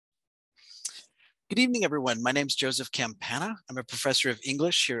Good evening, everyone. My name is Joseph Campana. I'm a professor of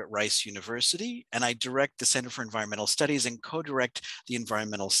English here at Rice University, and I direct the Center for Environmental Studies and co-direct the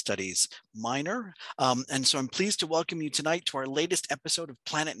Environmental Studies minor. And so I'm pleased to welcome you tonight to our latest episode of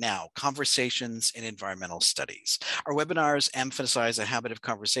Planet Now, Conversations in Environmental Studies. Our webinars emphasize a habit of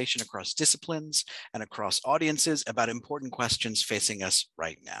conversation across disciplines and across audiences about important questions facing us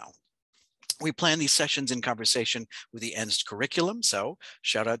right now. We plan these sessions in conversation with the enst curriculum, so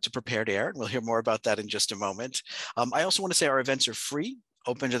shout out to Prepared Air, and we'll hear more about that in just a moment. I also want to say our events are free,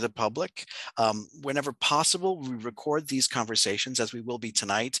 open to the public. Whenever possible, we record these conversations, as we will be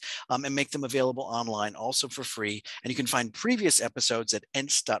tonight, and make them available online also for free. And you can find previous episodes at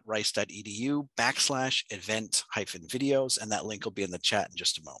enst.rice.edu/event-videos, and that link will be in the chat in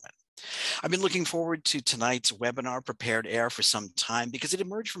just a moment. I've been looking forward to tonight's webinar, Prepared Air, for some time because it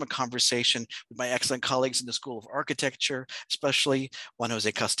emerged from a conversation with my excellent colleagues in the School of Architecture, especially Juan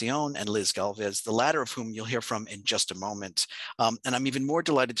Jose Castellón and Liz Galvez, the latter of whom you'll hear from in just a moment. And I'm even more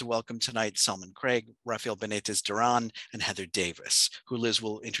delighted to welcome tonight Salmaan Craig, Rafael Beneytez-Durán, and Heather Davis, who Liz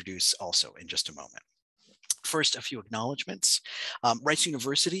will introduce also in just a moment. First, a few acknowledgements. Rice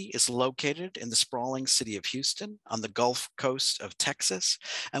University is located in the sprawling city of Houston on the Gulf Coast of Texas,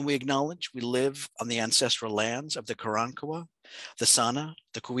 and we acknowledge we live on the ancestral lands of the Karankawa, the Sana,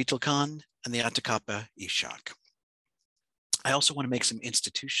 the Coatlicán, and the Atacapa Ixoc. I also want to make some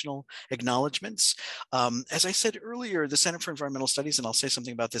institutional acknowledgements. As I said earlier, the Center for Environmental Studies, and I'll say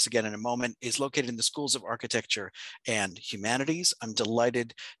something about this again in a moment, is located in the Schools of Architecture and Humanities. I'm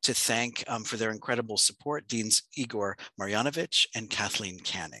delighted to thank for their incredible support, Deans Igor Marjanovic and Kathleen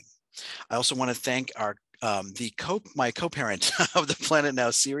Canning. I also want to thank our my co-parent of the Planet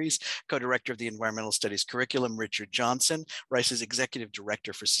Now series, co-director of the Environmental Studies curriculum, Richard Johnson, Rice's Executive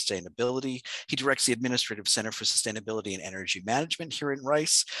Director for Sustainability. He directs the Administrative Center for Sustainability and Energy Management here at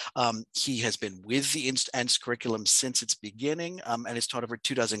Rice. He has been with the enst curriculum since its beginning and has taught over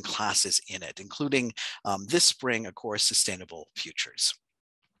 24 classes in it, including this spring, of course, Sustainable Futures.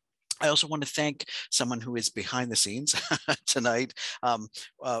 I also want to thank someone who is behind the scenes tonight,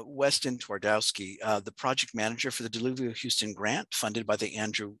 Weston Twardowski, the project manager for the Deluvio Houston grant funded by the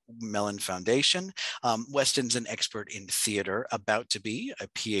Andrew Mellon Foundation. Weston's an expert in theater, about to be a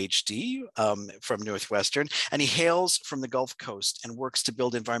PhD from Northwestern, and he hails from the Gulf Coast and works to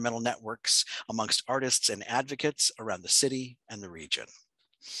build environmental networks amongst artists and advocates around the city and the region.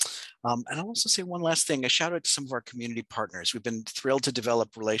 And I'll also say one last thing, a shout out to some of our community partners. We've been thrilled to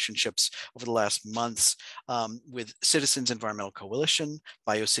develop relationships over the last months with Citizens Environmental Coalition,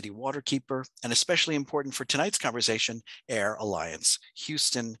 BioCity Waterkeeper, and especially important for tonight's conversation, Air Alliance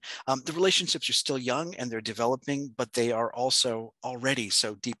Houston. The relationships are still young and they're developing, but they are also already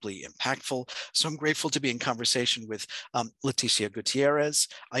so deeply impactful. So I'm grateful to be in conversation with Leticia Gutierrez,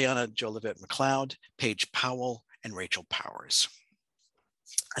 Ayana Jolivet-McLeod, Paige Powell, and Rachel Powers.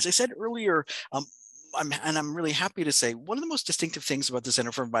 As I said earlier, I'm really happy to say one of the most distinctive things about the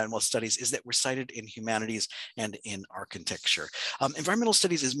Center for Environmental Studies is that we're cited in humanities and in architecture. Environmental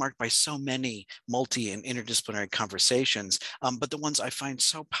studies is marked by so many multi and interdisciplinary conversations, but the ones I find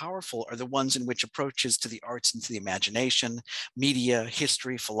so powerful are the ones in which approaches to the arts and to the imagination, media,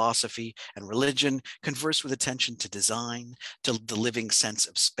 history, philosophy, and religion converse with attention to design, to the living sense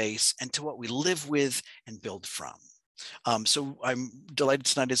of space, and to what we live with and build from. So I'm delighted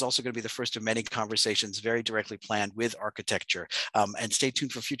tonight is also going to be the first of many conversations very directly planned with architecture. And stay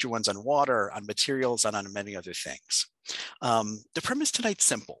tuned for future ones on water, on materials, and on many other things. The premise tonight's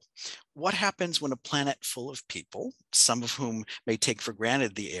simple. What happens when a planet full of people, some of whom may take for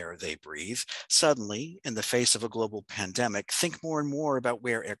granted the air they breathe, suddenly, in the face of a global pandemic, think more and more about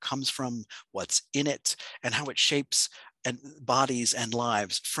where air comes from, what's in it, and how it shapes bodies and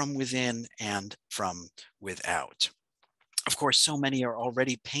lives from within and from without? Of course, so many are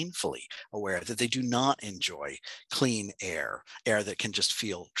already painfully aware that they do not enjoy clean air that can just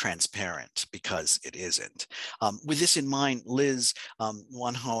feel transparent because it isn't. With this in mind, Liz,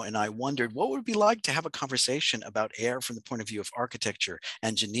 Juanjo, and I wondered what would it be like to have a conversation about air from the point of view of architecture,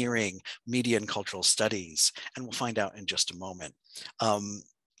 engineering, media, and cultural studies, and we'll find out in just a moment.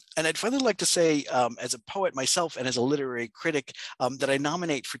 And I'd finally like to say, as a poet myself and as a literary critic, that I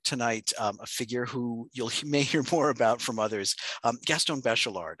nominate for tonight a figure who may hear more about from others, Gaston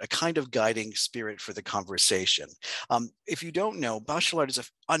Bachelard, a kind of guiding spirit for the conversation. If you don't know, Bachelard is an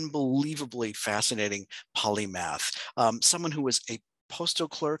unbelievably fascinating polymath, someone who was a postal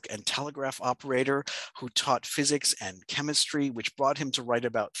clerk and telegraph operator who taught physics and chemistry, which brought him to write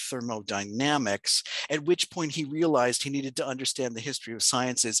about thermodynamics, at which point he realized he needed to understand the history of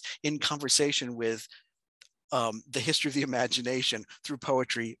sciences in conversation with the history of the imagination through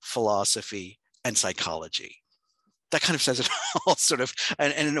poetry, philosophy, and psychology. That kind of says it all, sort of.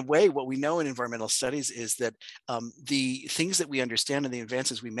 And in a way, what we know in environmental studies is that the things that we understand and the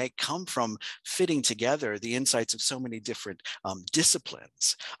advances we make come from fitting together the insights of so many different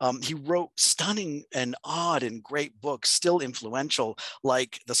disciplines. He wrote stunning and odd and great books, still influential,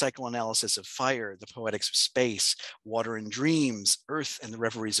 like The Psychoanalysis of Fire, The Poetics of Space, Water and Dreams, Earth and the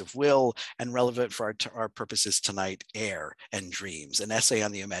Reveries of Will, and relevant for our purposes tonight, Air and Dreams, an essay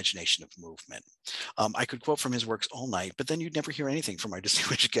on the imagination of movement. I could quote from his works all night, but then you'd never hear anything from our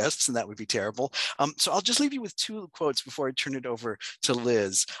distinguished guests, and that would be terrible. So I'll just leave you with two quotes before I turn it over to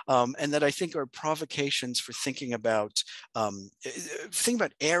Liz, and that I think are provocations for thinking about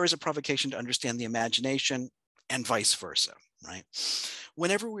air as a provocation to understand the imagination, and vice versa, right?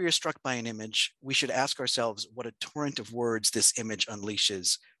 Whenever we are struck by an image, we should ask ourselves what a torrent of words this image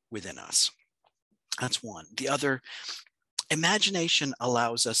unleashes within us. That's one. The other, imagination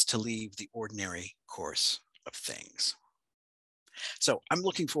allows us to leave the ordinary course of things. So I'm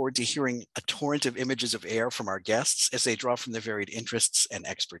looking forward to hearing a torrent of images of air from our guests as they draw from their varied interests and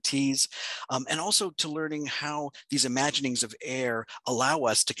expertise, and also to learning how these imaginings of air allow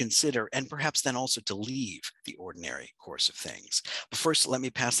us to consider and perhaps then also to leave the ordinary course of things. But first, let me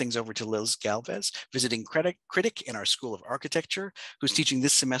pass things over to Liz Galvez, visiting critic in our School of Architecture, who's teaching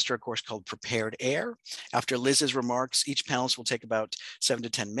this semester a course called Prepared Air. After Liz's remarks, each panelist will take about 7 to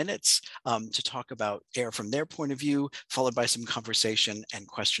 10 minutes to talk about air from their point of view, followed by some conversation and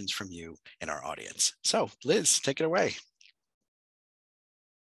questions from you in our audience. So Liz, take it away.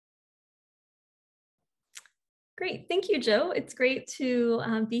 Great, thank you, Joe. It's great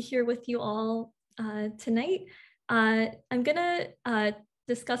to be here with you all tonight. I'm gonna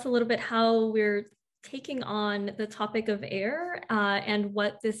discuss a little bit how we're taking on the topic of air and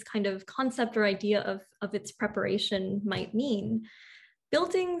what this kind of concept or idea of its preparation might mean.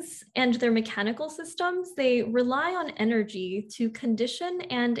 Buildings and their mechanical systems, they rely on energy to condition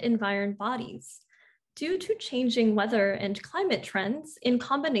and environ bodies. Due to changing weather and climate trends, in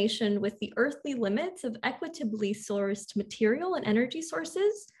combination with the earthly limits of equitably sourced material and energy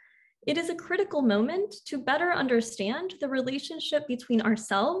sources, it is a critical moment to better understand the relationship between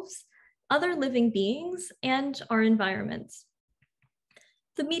ourselves, other living beings, and our environments.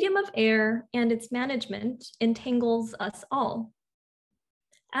 The medium of air and its management entangles us all.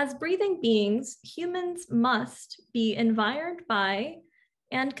 As breathing beings, humans must be environed by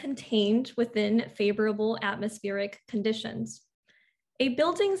and contained within favorable atmospheric conditions. A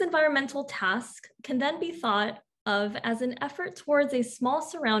building's environmental task can then be thought of as an effort towards a small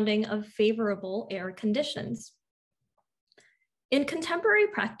surrounding of favorable air conditions. In contemporary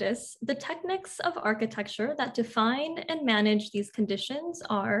practice, the techniques of architecture that define and manage these conditions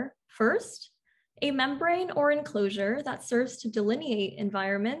are, first, a membrane or enclosure that serves to delineate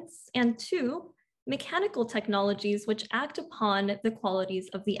environments, and two, mechanical technologies which act upon the qualities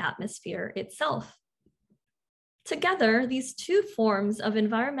of the atmosphere itself. Together, these two forms of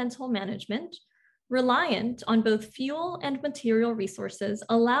environmental management, reliant on both fuel and material resources,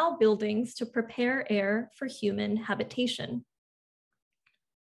 allow buildings to prepare air for human habitation.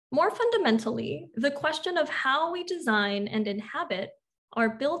 More fundamentally, the question of how we design and inhabit our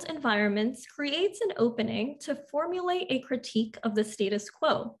built environments creates an opening to formulate a critique of the status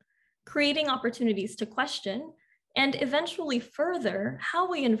quo, creating opportunities to question and eventually further how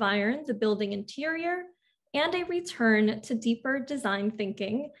we environ the building interior, and a return to deeper design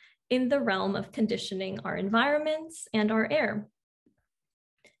thinking in the realm of conditioning our environments and our air.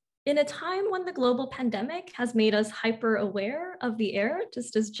 In a time when the global pandemic has made us hyper aware of the air,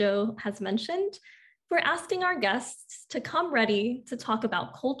 just as Joe has mentioned, we're asking our guests to come ready to talk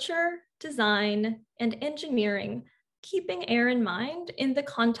about culture, design, and engineering, keeping air in mind in the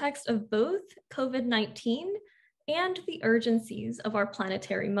context of both COVID-19 and the urgencies of our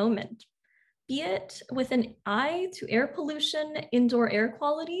planetary moment, be it with an eye to air pollution, indoor air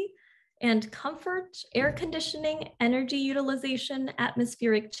quality, and comfort, air conditioning, energy utilization,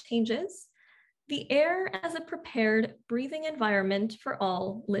 atmospheric changes, the air as a prepared breathing environment for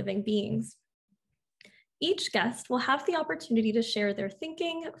all living beings. Each guest will have the opportunity to share their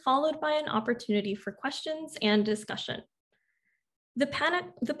thinking, followed by an opportunity for questions and discussion. The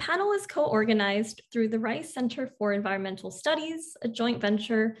panel is co-organized through the Rice Center for Environmental Studies, a joint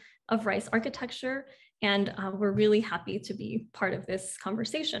venture of Rice Architecture, and we're really happy to be part of this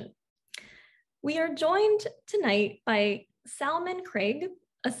conversation. We are joined tonight by Salmaan Craig,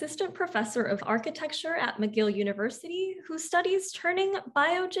 Assistant Professor of Architecture at McGill University, who studies turning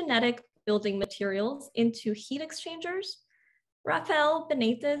biogenetic building materials into heat exchangers, Rafael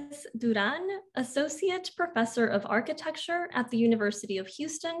Beneytez-Durán, Associate Professor of Architecture at the University of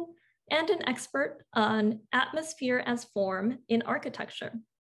Houston, and an expert on atmosphere as form in architecture.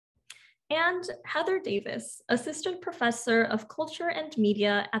 And Heather Davis, Assistant Professor of Culture and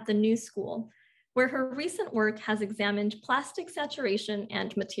Media at the New School, where her recent work has examined plastic saturation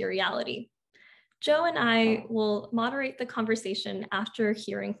and materiality. Joe and I will moderate the conversation after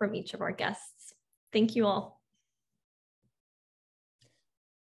hearing from each of our guests. Thank you all.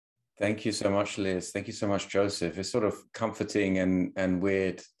 Thank you so much, Liz. Thank you so much, Joseph. It's sort of comforting and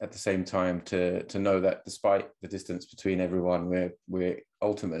weird at the same time to know that despite the distance between everyone, we're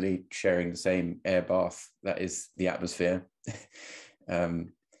ultimately sharing the same air bath that is the atmosphere.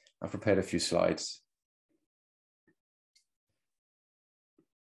 I've prepared a few slides.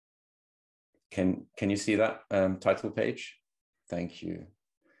 Can you see that title page? Thank you.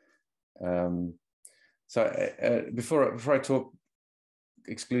 Before I talk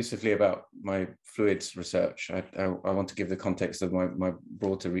exclusively about my fluids research, I want to give the context of my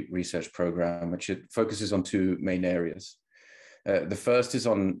broader research program, which it focuses on two main areas. The first is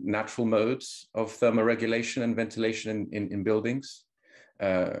on natural modes of thermoregulation and ventilation in buildings,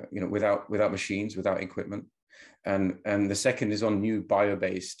 without machines, without equipment. And the second is on new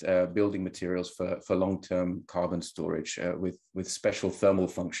bio-based building materials for long-term carbon storage with special thermal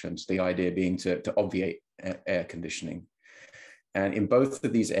functions, the idea being to obviate air conditioning. And in both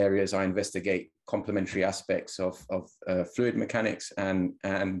of these areas, I investigate complementary aspects of fluid mechanics and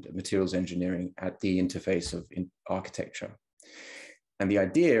materials engineering at the interface of architecture. And the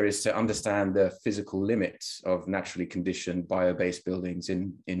idea is to understand the physical limits of naturally conditioned bio-based buildings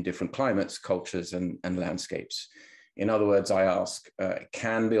in different climates, cultures, and landscapes. In other words, I ask,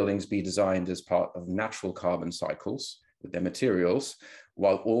 can buildings be designed as part of natural carbon cycles with their materials,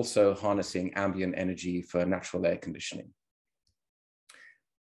 while also harnessing ambient energy for natural air conditioning?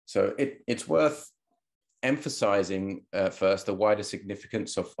 So it's worth emphasizing first the wider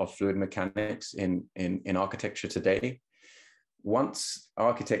significance of fluid mechanics in architecture today. Once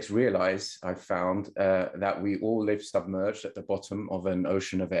architects realize, I've found, that we all live submerged at the bottom of an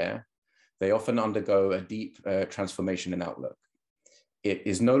ocean of air, they often undergo a deep transformation in outlook. It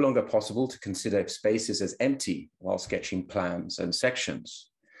is no longer possible to consider spaces as empty while sketching plans and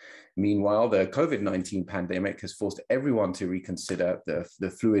sections. Meanwhile, the COVID-19 pandemic has forced everyone to reconsider the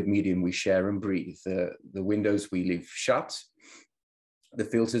fluid medium we share and breathe, the windows we leave shut, the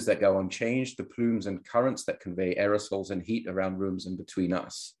filters that go unchanged, the plumes and currents that convey aerosols and heat around rooms and between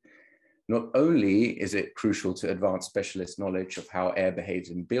us. Not only is it crucial to advance specialist knowledge of how air behaves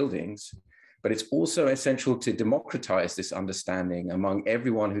in buildings, but it's also essential to democratize this understanding among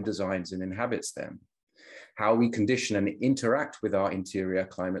everyone who designs and inhabits them. How we condition and interact with our interior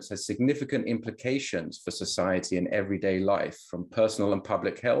climates has significant implications for society and everyday life, from personal and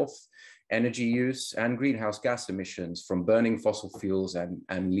public health, energy use, and greenhouse gas emissions from burning fossil fuels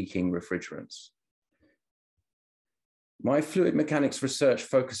and leaking refrigerants. My fluid mechanics research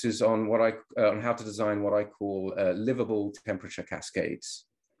focuses on on how to design what I call livable temperature cascades.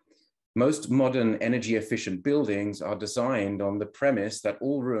 Most modern energy efficient buildings are designed on the premise that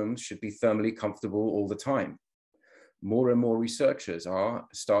all rooms should be thermally comfortable all the time. More and more researchers are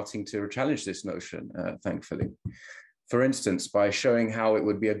starting to challenge this notion, thankfully. For instance, by showing how it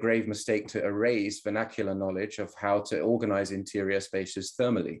would be a grave mistake to erase vernacular knowledge of how to organize interior spaces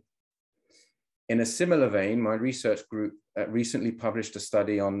thermally. In a similar vein, my research group recently published a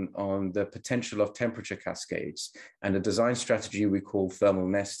study on the potential of temperature cascades and a design strategy we call thermal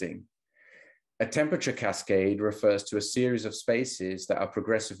nesting. A temperature cascade refers to a series of spaces that are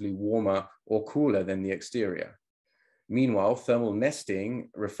progressively warmer or cooler than the exterior. Meanwhile, thermal nesting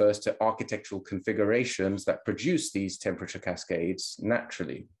refers to architectural configurations that produce these temperature cascades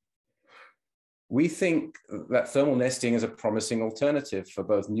naturally. We think that thermal nesting is a promising alternative for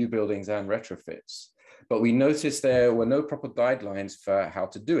both new buildings and retrofits, but we noticed there were no proper guidelines for how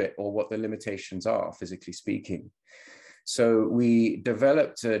to do it or what the limitations are, physically speaking. So we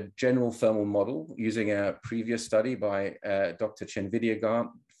developed a general thermal model using a previous study by Dr. Chenvidya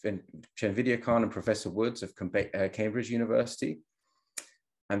Khan and Professor Woods of Cambridge University.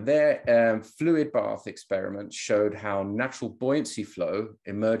 And their fluid bath experiment showed how natural buoyancy flow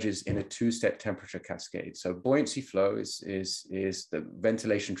emerges in a two-step temperature cascade. So buoyancy flow is the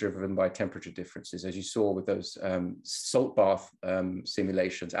ventilation driven by temperature differences, as you saw with those salt bath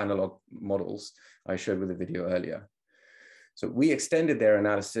simulations, analog models I showed with the video earlier. So we extended their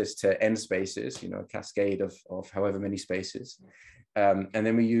analysis to n spaces, a cascade of however many spaces. And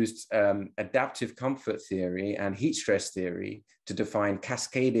then we used adaptive comfort theory and heat stress theory to define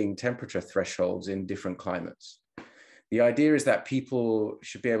cascading temperature thresholds in different climates. The idea is that people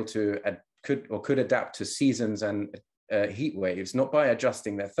should be able to, could adapt to seasons and heat waves, not by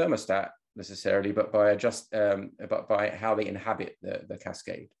adjusting their thermostat necessarily, but by how they inhabit the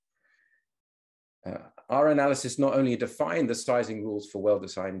cascade. Our analysis not only defined the sizing rules for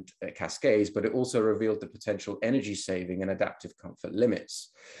well-designed cascades, but it also revealed the potential energy saving and adaptive comfort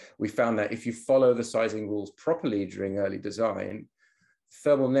limits. We found that if you follow the sizing rules properly during early design,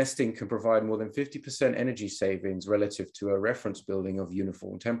 thermal nesting can provide more than 50% energy savings relative to a reference building of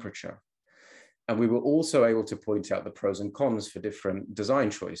uniform temperature. And we were also able to point out the pros and cons for different design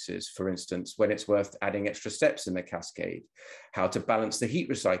choices. For instance, when it's worth adding extra steps in the cascade, how to balance the heat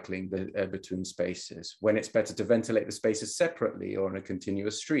recycling between spaces, when it's better to ventilate the spaces separately or in a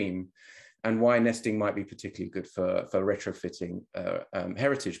continuous stream, and why nesting might be particularly good for retrofitting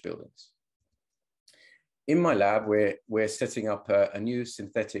heritage buildings. In my lab, we're setting up a new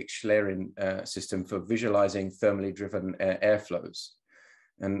synthetic Schlerin system for visualizing thermally driven airflows.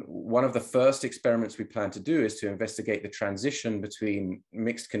 And one of the first experiments we plan to do is to investigate the transition between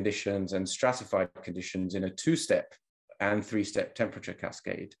mixed conditions and stratified conditions in a 2-step and 3-step temperature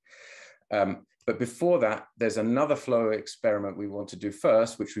cascade. But before that, there's another flow experiment we want to do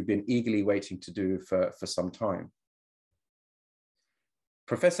first, which we've been eagerly waiting to do for some time.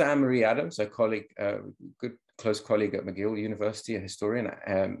 Professor Anne-Marie Adams, a colleague, good close colleague at McGill University, a historian,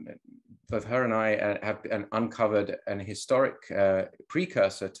 both her and I have uncovered an historic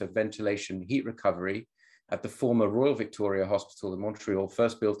precursor to ventilation heat recovery at the former Royal Victoria Hospital in Montreal,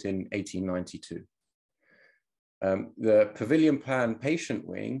 first built in 1892. The pavilion plan patient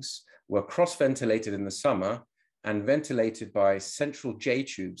wings were cross-ventilated in the summer and ventilated by central J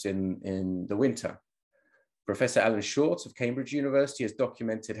tubes in the winter. Professor Alan Shorts of Cambridge University has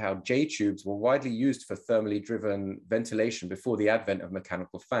documented how J tubes were widely used for thermally driven ventilation before the advent of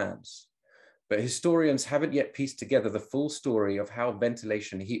mechanical fans. But historians haven't yet pieced together the full story of how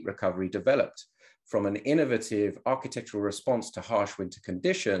ventilation heat recovery developed from an innovative architectural response to harsh winter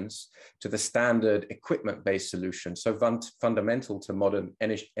conditions to the standard equipment-based solution, so fundamental to modern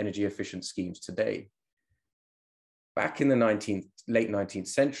energy efficient schemes today. Back in the late 19th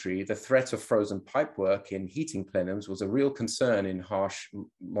century, the threat of frozen pipework in heating plenums was a real concern in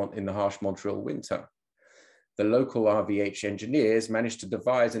the harsh Montreal winter. The local RVH engineers managed to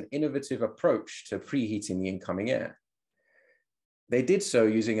devise an innovative approach to preheating the incoming air. They did so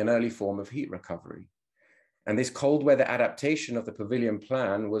using an early form of heat recovery. And this cold weather adaptation of the pavilion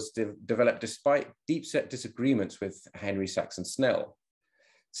plan was developed despite deep-set disagreements with Henry Saxon Snell.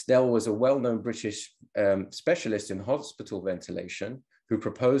 Snell was a well-known British specialist in hospital ventilation who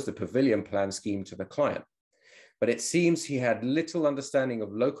proposed the pavilion plan scheme to the client. But it seems he had little understanding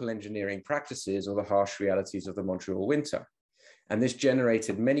of local engineering practices or the harsh realities of the Montreal winter. And this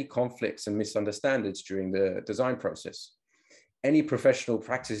generated many conflicts and misunderstandings during the design process. Any professional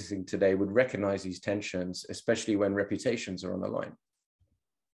practicing today would recognize these tensions, especially when reputations are on the line.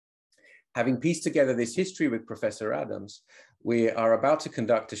 Having pieced together this history with Professor Adams, we are about to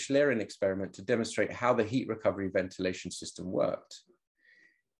conduct a Schlerin experiment to demonstrate how the heat recovery ventilation system worked.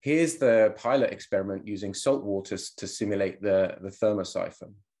 Here's the pilot experiment using salt water to simulate the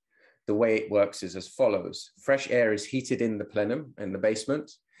thermosiphon. The way it works is as follows. Fresh air is heated in the plenum, in the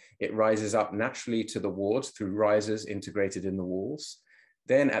basement. It rises up naturally to the wards through risers integrated in the walls.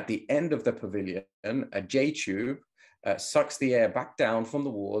 Then at the end of the pavilion, a J tube sucks the air back down from the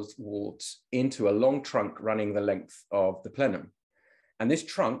wards into a long trunk running the length of the plenum. And this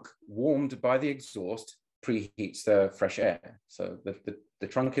trunk, warmed by the exhaust, preheats the fresh air. So the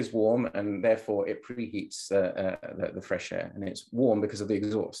trunk is warm and therefore it preheats the fresh air, and it's warm because of the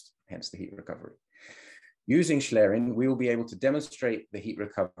exhaust, hence the heat recovery. Using Schlerin, we will be able to demonstrate the heat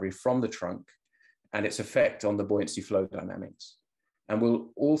recovery from the trunk and its effect on the buoyancy flow dynamics. And we'll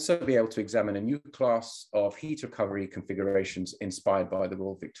also be able to examine a new class of heat recovery configurations inspired by the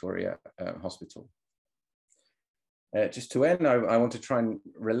Royal Victoria Hospital. Just to end, I want to try and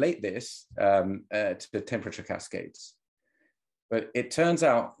relate this to temperature cascades. But it turns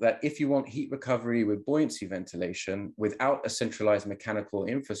out that if you want heat recovery with buoyancy ventilation without a centralized mechanical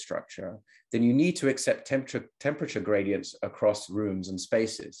infrastructure, then you need to accept temperature gradients across rooms and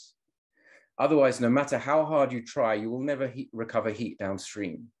spaces. Otherwise, no matter how hard you try, you will never recover heat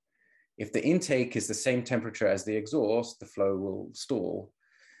downstream. If the intake is the same temperature as the exhaust, the flow will stall.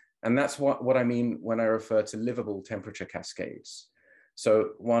 And that's what I mean when I refer to livable temperature cascades. So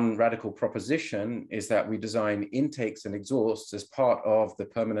one radical proposition is that we design intakes and exhausts as part of the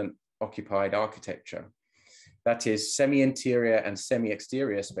permanent occupied architecture. That is semi-interior and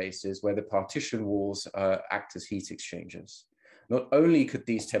semi-exterior spaces where the partition walls act as heat exchangers. Not only could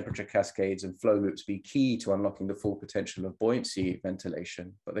these temperature cascades and flow loops be key to unlocking the full potential of buoyancy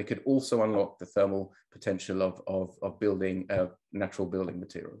ventilation, but they could also unlock the thermal potential of building natural building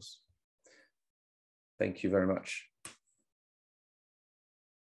materials. Thank you very much.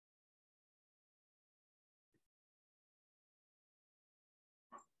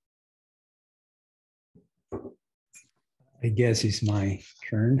 I guess it's my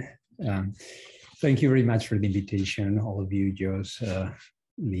turn. Thank you very much for the invitation, all of you, Jos,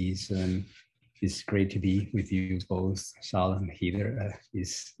 Liz, and it's great to be with you both, Sal and Heather.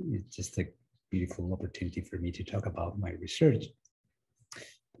 It's just a beautiful opportunity for me to talk about my research.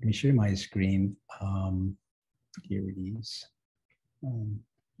 Let me share my screen. Here it is.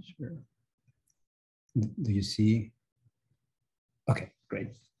 Sure. Do you see? Okay, great.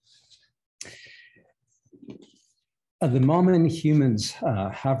 At the moment, humans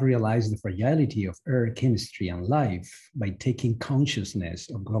have realized the fragility of earth chemistry and life by taking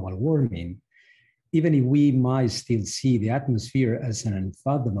consciousness of global warming, even if we might still see the atmosphere as an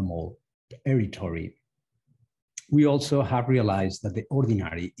unfathomable territory. We also have realized that the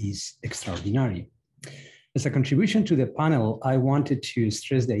ordinary is extraordinary. As a contribution to the panel, I wanted to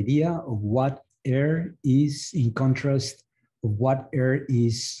stress the idea of what air is in contrast of what air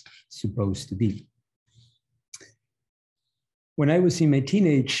is supposed to be. When I was in my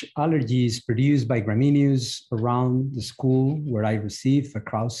teenage, allergies produced by gramineous around the school where I received a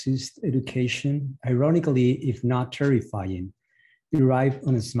crisis education, ironically, if not terrifying, derived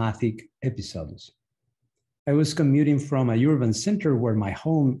on asthmatic episodes. I was commuting from a urban center where my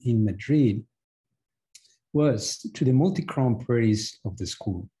home in Madrid was to the multi-chrome prairies of the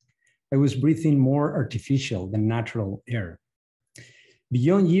school. I was breathing more artificial than natural air.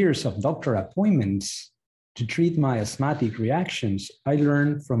 Beyond years of doctor appointments, to treat my asthmatic reactions, I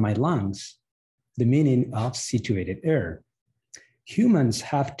learned from my lungs the meaning of situated air. Humans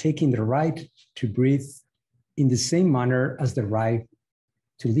have taken the right to breathe in the same manner as the right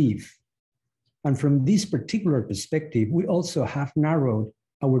to live. And from this particular perspective, we also have narrowed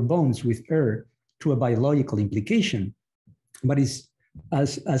our bonds with air to a biological implication, but it's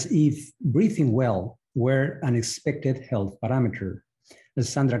as if breathing well were an expected health parameter. As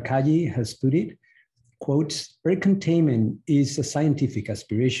Sandra Kaji has put it, quotes, air containment is a scientific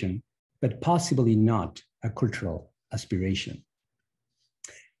aspiration, but possibly not a cultural aspiration.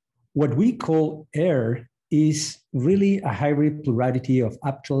 What we call air is really a hybrid plurality of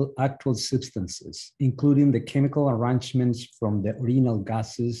actual substances, including the chemical arrangements from the original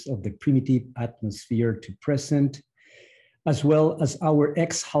gases of the primitive atmosphere to present, as well as our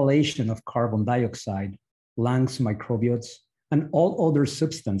exhalation of carbon dioxide, lungs, microbiotes, and all other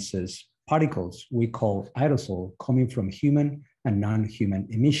substances, particles we call aerosol, coming from human and non-human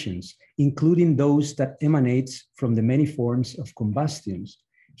emissions, including those that emanate from the many forms of combustions,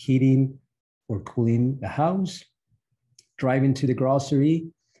 heating or cooling the house, driving to the grocery,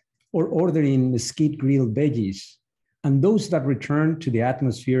 or ordering mesquite-grilled veggies, and those that return to the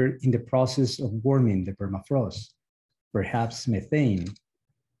atmosphere in the process of warming the permafrost, perhaps methane,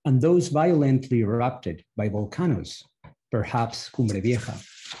 and those violently erupted by volcanoes, perhaps Cumbre Vieja.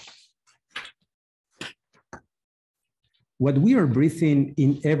 What we are breathing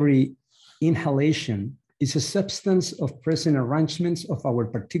in every inhalation is a substance of present arrangements of our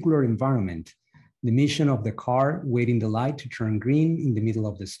particular environment, the emission of the car waiting the light to turn green in the middle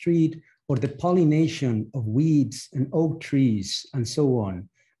of the street, or the pollination of weeds and oak trees and so on,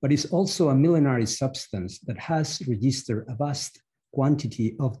 but it's also a millenary substance that has registered a vast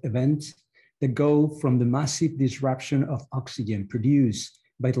quantity of events that go from the massive disruption of oxygen produced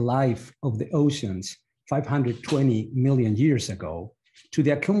by the life of the oceans 520 million years ago to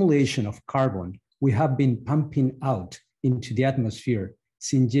the accumulation of carbon we have been pumping out into the atmosphere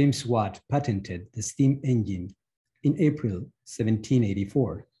since James Watt patented the steam engine in April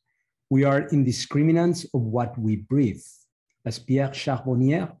 1784. We are indiscriminants of what we breathe. As Pierre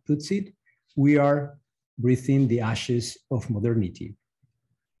Charbonnier puts it, we are breathing the ashes of modernity.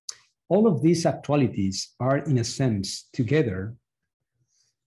 All of these actualities are, in a sense, together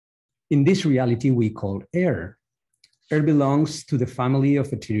in this reality we call air. Air belongs to the family of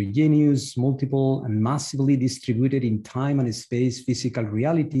heterogeneous, multiple, and massively distributed in time and space physical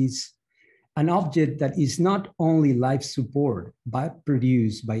realities, an object that is not only life support, but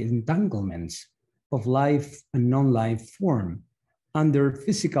produced by entanglements of life and non-life form under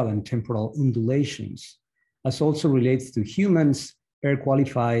physical and temporal undulations. As also relates to humans, air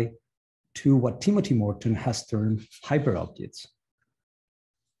qualify to what Timothy Morton has termed hyperobjects.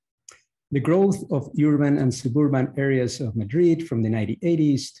 The growth of urban and suburban areas of Madrid from the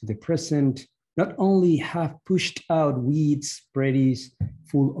 1980s to the present not only have pushed out weeds, prairies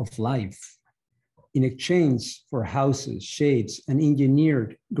full of life, in exchange for houses, shades, and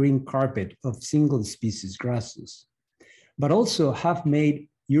engineered green carpet of single species grasses, but also have made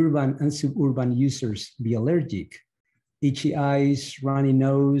urban and suburban users be allergic. Itchy eyes, runny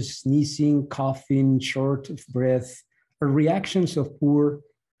nose, sneezing, coughing, short of breath, are reactions of poor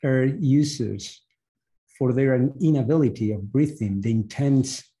air users for their inability of breathing the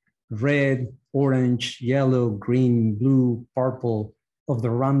intense red, orange, yellow, green, blue, purple of the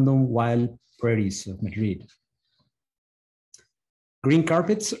random wild prairies of Madrid. Green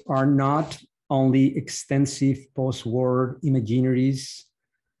carpets are not only extensive post-war imaginaries,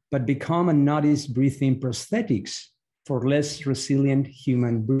 but become unnoticed breathing prosthetics for less resilient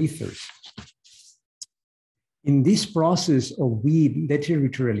human breathers. In this process of weed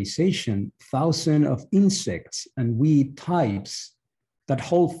deterritorialization, thousands of insects and weed types that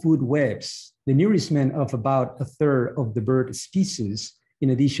hold food webs, the nourishment of about a third of the bird species,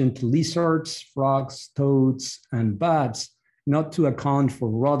 in addition to lizards, frogs, toads, and bats, not to account for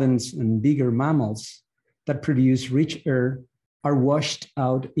rodents and bigger mammals that produce rich air, are washed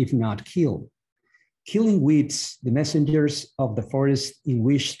out if not killed. Killing weeds, the messengers of the forest in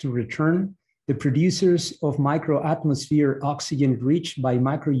which to return, the producers of microatmosphere oxygen rich by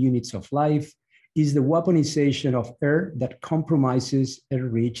microunits of life, is the weaponization of air that compromises air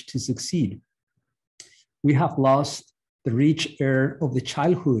rich to succeed. We have lost the rich air of the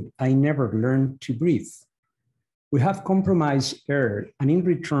childhood I never learned to breathe. We have compromised air, and in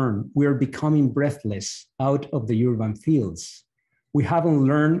return, we are becoming breathless out of the urban fields. We haven't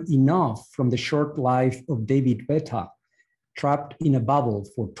learned enough from the short life of David Guetta, trapped in a bubble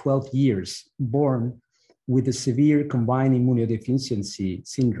for 12 years, born with a severe combined immunodeficiency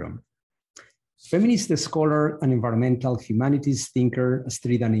syndrome. Feminist scholar and environmental humanities thinker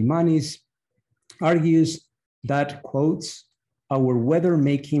Astrida Neimanis argues that, quotes, our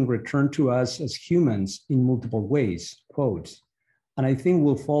weather-making returned to us as humans in multiple ways, quotes, and I think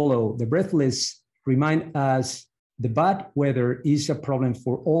will follow. The breathless remind us the bad weather is a problem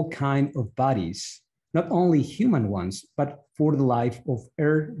for all kinds of bodies, not only human ones, but for the life of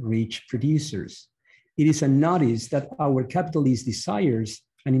air-rich producers. It is a notice that our capitalist desires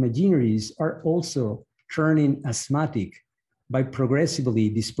and imaginaries are also turning asthmatic by progressively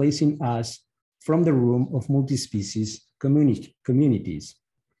displacing us from the room of multi-species communities.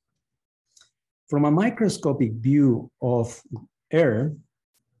 From a microscopic view of air,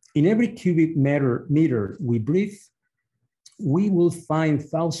 in every cubic meter we breathe, we will find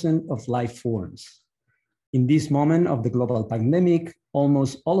thousands of life forms. In this moment of the global pandemic,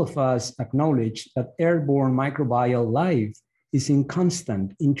 almost all of us acknowledge that airborne microbial life is in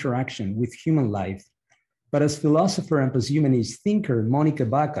constant interaction with human life. But as philosopher and posthumanist thinker Monica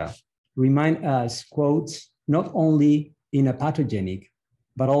Baca remind us, quotes, not only in a pathogenic,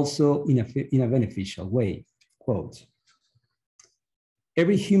 but also in a beneficial way, quote.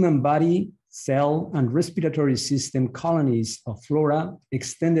 Every human body, cell, and respiratory system colonies of flora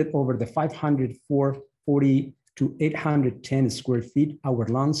extended over the 540 to 810 square feet our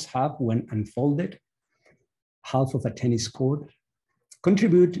lungs have when unfolded, half of a tennis court,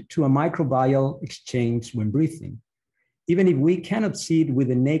 contribute to a microbial exchange when breathing. Even if we cannot see it with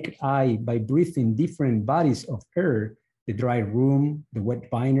the naked eye by breathing different bodies of air, the dry room, the wet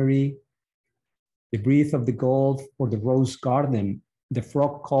binary, the breath of the Gulf or the rose garden, the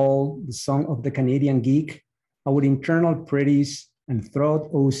frog call, the song of the Canadian geek, our internal prairies and throat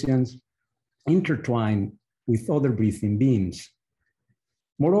oceans intertwine with other breathing beings.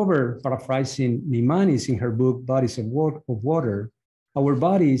 Moreover, paraphrasing Neimanis in her book, Bodies of Water, our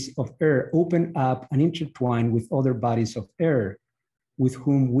bodies of air open up and intertwine with other bodies of air with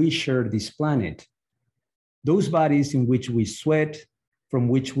whom we share this planet. Those bodies in which we sweat, from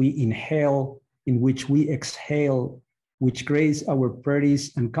which we inhale, in which we exhale, which graze our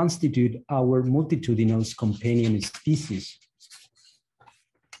prairies and constitute our multitudinous companion species.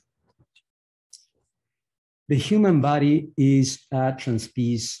 The human body is a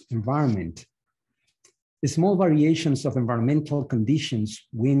transpecies environment. The small variations of environmental conditions,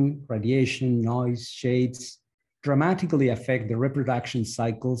 wind, radiation, noise, shades, dramatically affect the reproduction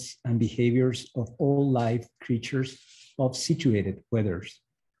cycles and behaviors of all live creatures of situated weathers.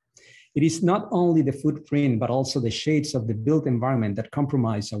 It is not only the footprint, but also the shades of the built environment that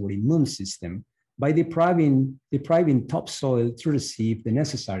compromise our immune system by depriving topsoil to receive the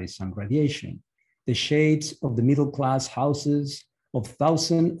necessary sun radiation. The shades of the middle-class houses of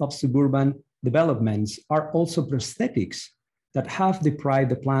thousands of suburban developments are also prosthetics that have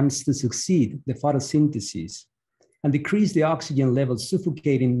deprived the plants to succeed the photosynthesis. and decrease the oxygen level,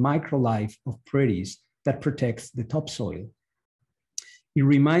 suffocating microlife of prairies that protects the topsoil. It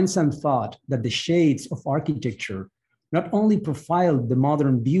reminds and thought that the shades of architecture not only profiled the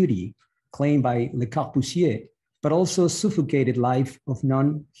modern beauty claimed by Le Corbusier, but also suffocated life of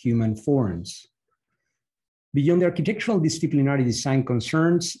non-human forms. Beyond the architectural disciplinary design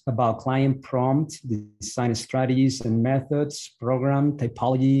concerns about client prompt, design strategies and methods, program,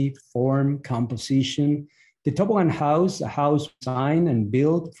 typology, form, composition, the Toboggan House, a house designed and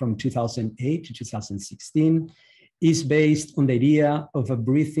built from 2008 to 2016, is based on the idea of a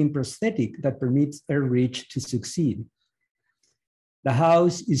breathing prosthetic that permits air reach to succeed. The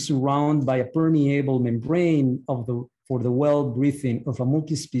house is surrounded by a permeable membrane for the well breathing of a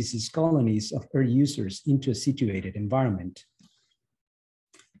multi-species colonies of air users into a situated environment.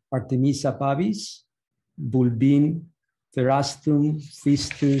 Artemisia pavis, Bulbin, Therastum,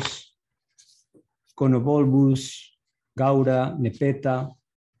 Fistus, Conobulbus, Gaura, Nepeta,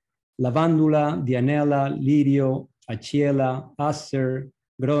 Lavandula, Dianella, Lirio, Achiela, Acer,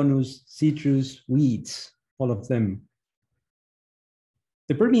 Gronus, Citrus, weeds, all of them.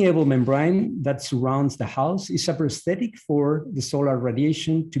 The permeable membrane that surrounds the house is a prosthetic for the solar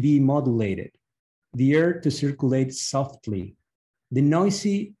radiation to be modulated, the air to circulate softly, the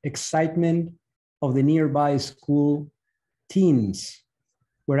noisy excitement of the nearby school teens,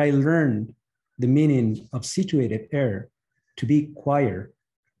 where I learned the meaning of situated air to be quiet.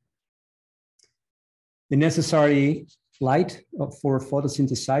 The necessary light for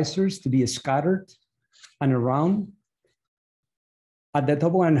photosynthesizers to be scattered and around. At the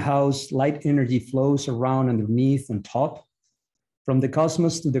Toboggan House, light energy flows around underneath and top, from the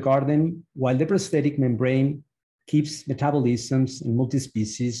cosmos to the garden, while the prosthetic membrane keeps metabolisms and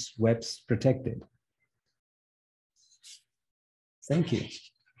multi-species webs protected. Thank you.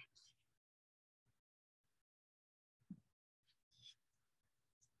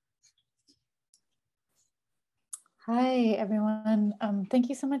 Hi, everyone. Thank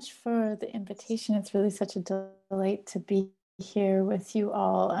you so much for the invitation. It's really such a delight to be here with you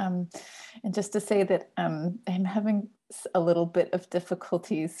all. And just to say that I'm having a little bit of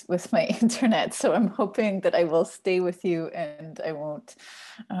difficulties with my internet, so I'm hoping that I will stay with you and I won't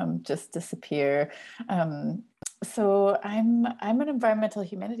just disappear. So I'm an environmental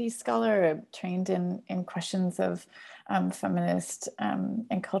humanities scholar, trained in questions of feminist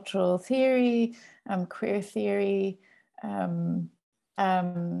and cultural theory, queer theory, and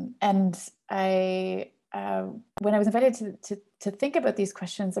I when I was invited to think about these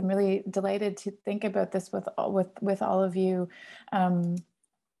questions, I'm really delighted to think about this with all of you. So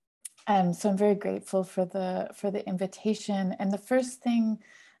I'm very grateful for the invitation. And the first thing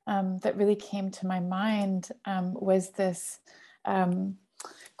that really came to my mind was this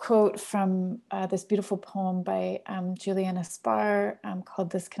quote from this beautiful poem by Juliana Spar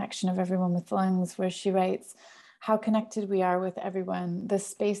called "This Connection of Everyone with Lungs," where she writes, "How connected we are with everyone, the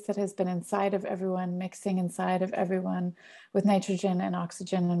space that has been inside of everyone, mixing inside of everyone with nitrogen and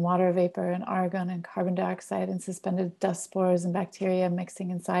oxygen and water vapor and argon and carbon dioxide and suspended dust spores and bacteria mixing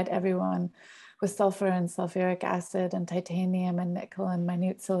inside everyone with sulfur and sulfuric acid and titanium and nickel and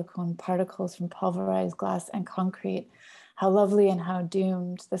minute silicone particles from pulverized glass and concrete. How lovely and how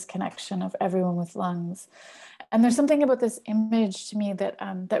doomed, this connection of everyone with lungs." And there's something about this image to me that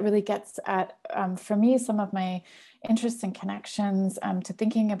that really gets at, for me, some of my interests and connections to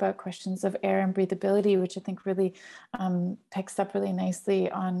thinking about questions of air and breathability, which I think really picks up really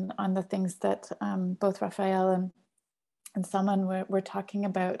nicely on the things that both Rafael and Salmaan were talking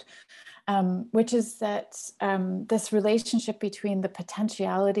about, which is that this relationship between the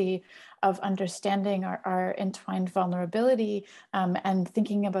potentiality of understanding our entwined vulnerability and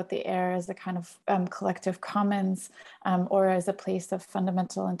thinking about the air as a kind of collective commons or as a place of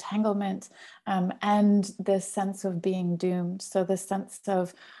fundamental entanglement, and this sense of being doomed. So the sense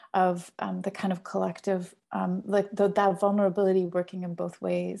of the kind of collective, like that vulnerability working in both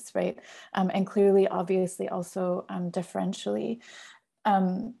ways, right? And clearly, obviously, also differentially.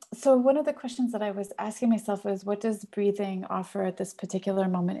 So one of the questions that I was asking myself was, what does breathing offer at this particular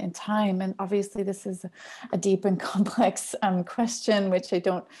moment in time? And obviously, this is a deep and complex question, which I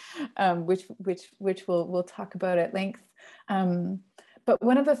don't, which we'll talk about at length. But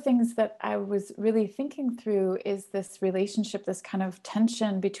one of the things that I was really thinking through is this relationship, this kind of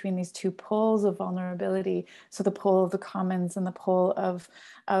tension between these two poles of vulnerability. So the pole of the commons and the pole of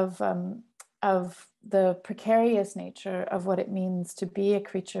the precarious nature of what it means to be a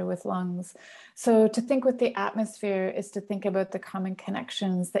creature with lungs. So to think with the atmosphere is to think about the common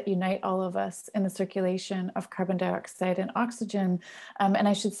connections that unite all of us in the circulation of carbon dioxide and oxygen. And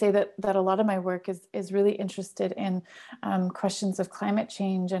I should say that a lot of my work is really interested in questions of climate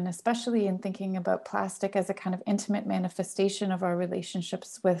change, and especially in thinking about plastic as a kind of intimate manifestation of our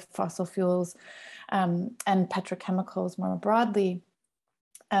relationships with fossil fuels and petrochemicals more broadly.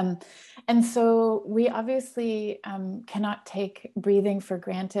 And so we obviously cannot take breathing for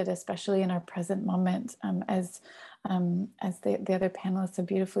granted, especially in our present moment, as the other panelists have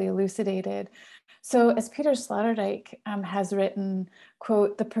beautifully elucidated. So as Peter Sloterdijk has written,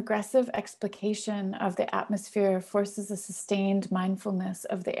 quote, "The progressive explication of the atmosphere forces a sustained mindfulness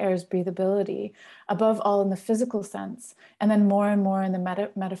of the air's breathability, above all in the physical sense, and then more and more in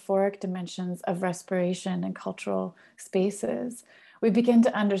the metaphoric dimensions of respiration and cultural spaces. We begin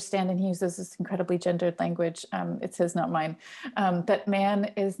to understand," and he uses this incredibly gendered language, it's his, not mine, that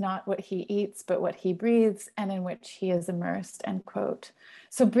man is not what he eats, but what he breathes, and in which he is immersed, end quote.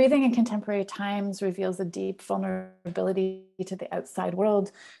 So breathing in contemporary times reveals a deep vulnerability to the outside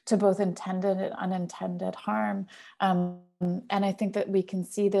world, to both intended and unintended harm. And I think that we can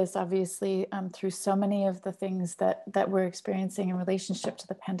see this obviously through so many of the things that we're experiencing in relationship to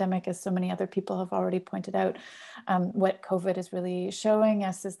the pandemic, as so many other people have already pointed out. What COVID is really showing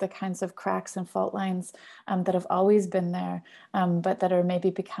us is the kinds of cracks and fault lines that have always been there, but that are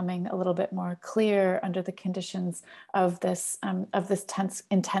maybe becoming a little bit more clear under the conditions of this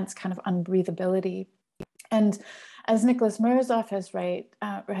intense kind of unbreathability. And as Nicholas Mirozoff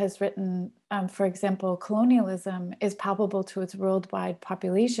has written, for example, colonialism is palpable to its worldwide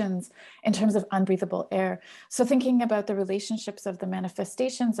populations in terms of unbreathable air. So thinking about the relationships of the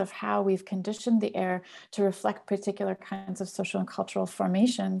manifestations of how we've conditioned the air to reflect particular kinds of social and cultural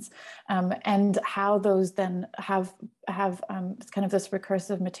formations, and how those then have kind of this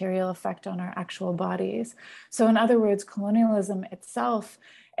recursive material effect on our actual bodies. So in other words, colonialism itself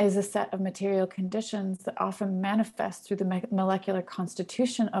is a set of material conditions that often manifest through the molecular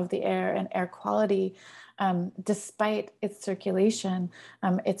constitution of the air and air quality. Despite its circulation,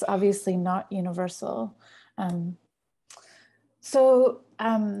 it's obviously not universal. So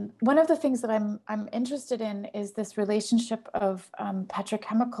one of the things that I'm interested in is this relationship of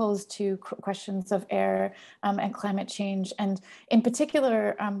petrochemicals to questions of air and climate change. And in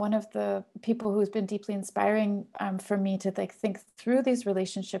particular, one of the people who's been deeply inspiring for me to think through these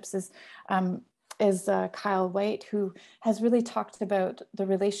relationships is Kyle White, who has really talked about the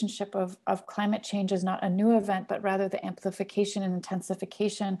relationship of climate change as not a new event, but rather the amplification and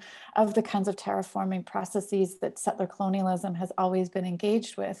intensification of the kinds of terraforming processes that settler colonialism has always been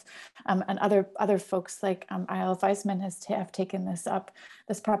engaged with. And other folks like I.L. Weisman have taken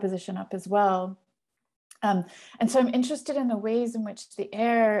this proposition up as well. And so I'm interested in the ways in which the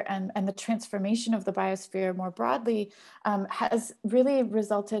air and the transformation of the biosphere more broadly has really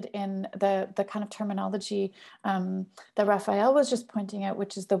resulted in the kind of terminology that Rafael was just pointing out,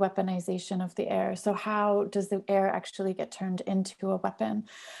 which is the weaponization of the air. So how does the air actually get turned into a weapon?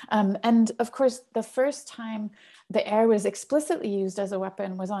 And of course, the first time the air was explicitly used as a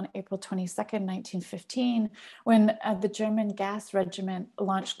weapon was on April 22nd, 1915, when the German gas regiment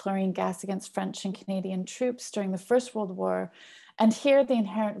launched chlorine gas against French and Canadian troops during the First World War. And here the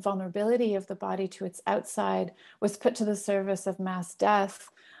inherent vulnerability of the body to its outside was put to the service of mass death,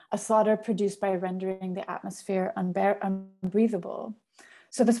 a slaughter produced by rendering the atmosphere unbreathable.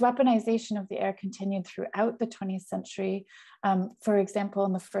 So this weaponization of the air continued throughout the 20th century. For example,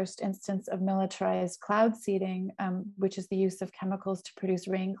 in the first instance of militarized cloud seeding, which is the use of chemicals to produce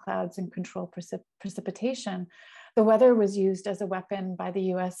rain clouds and control precipitation, the weather was used as a weapon by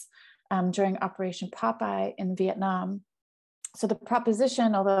the US during Operation Popeye in Vietnam. So the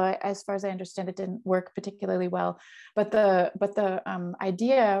proposition, although as far as I understand, it didn't work particularly well, but the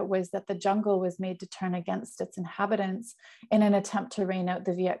idea was that the jungle was made to turn against its inhabitants in an attempt to rein out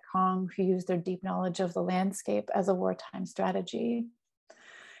the Viet Cong, who used their deep knowledge of the landscape as a wartime strategy.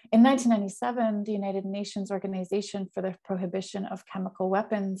 In 1997, the United Nations Organization for the Prohibition of Chemical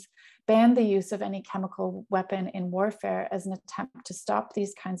Weapons banned the use of any chemical weapon in warfare as an attempt to stop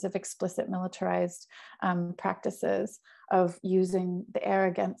these kinds of explicit militarized practices of using the air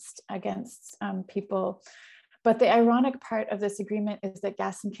against people. But the ironic part of this agreement is that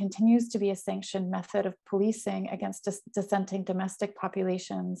gassing continues to be a sanctioned method of policing against dissenting domestic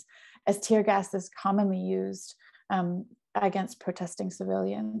populations, as tear gas is commonly used against protesting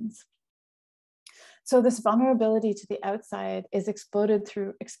civilians. So this vulnerability to the outside is exploited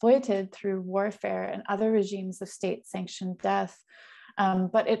through warfare and other regimes of state-sanctioned death.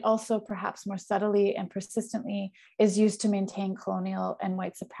 but it also perhaps more subtly and persistently is used to maintain colonial and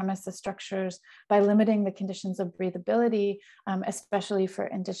white supremacist structures by limiting the conditions of breathability, especially for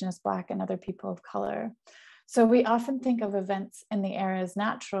Indigenous, Black, and other people of color. So we often think of events in the air as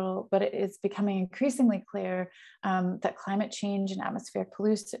natural, but it is becoming increasingly clear that climate change and atmospheric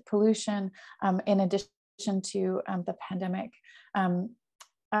pollution, in addition to the pandemic,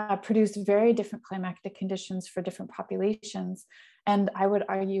 produce very different climatic conditions for different populations. And I would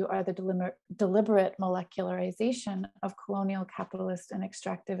argue are the deliberate molecularization of colonial, capitalist, and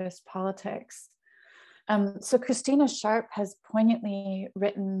extractivist politics. So Christina Sharp has poignantly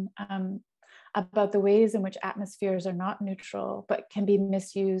written about the ways in which atmospheres are not neutral, but can be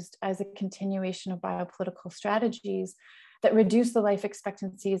misused as a continuation of biopolitical strategies that reduce the life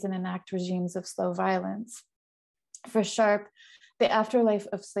expectancies and enact regimes of slow violence. For Sharp, the afterlife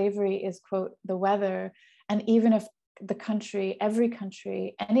of slavery is, quote, the weather, and even if the country, every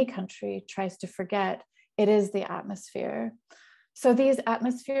country, any country tries to forget, it is the atmosphere. So these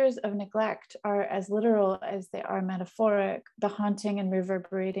atmospheres of neglect are as literal as they are metaphoric. The haunting and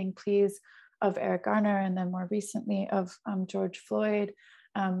reverberating pleas of Eric Garner, and then more recently of George Floyd,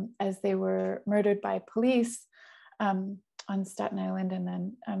 as they were murdered by police on Staten Island and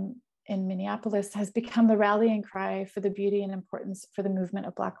then in Minneapolis, has become the rallying cry for the beauty and importance for the movement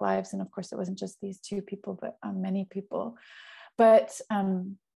of Black lives. And of course, it wasn't just these two people, but many people. But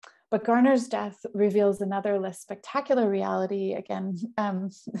Garner's death reveals another less spectacular reality. Again,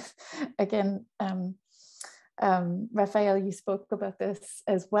 Rafael, you spoke about this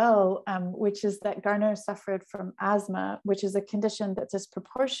as well, which is that Garner suffered from asthma, which is a condition that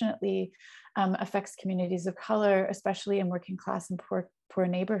disproportionately affects communities of color, especially in working class and poor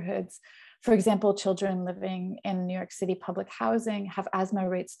neighborhoods. For example, children living in New York City public housing have asthma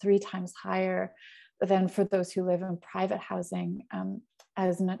rates 3 times higher than for those who live in private housing,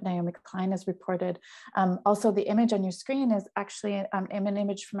 as Naomi Klein has reported. Also, the image on your screen is actually an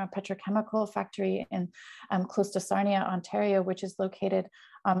image from a petrochemical factory in close to Sarnia, Ontario, which is located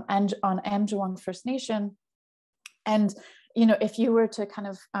on Amjawang First Nation. And you know, if you were to kind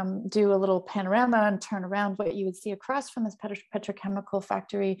of do a little panorama and turn around, what you would see across from this petrochemical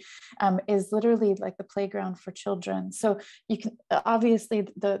factory is literally like the playground for children. So you can obviously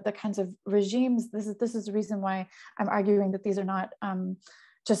the kinds of regimes. This is the reason why I'm arguing that these are not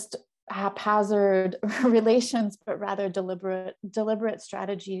just haphazard relations, but rather deliberate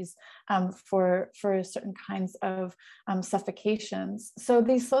strategies for certain kinds of suffocations. So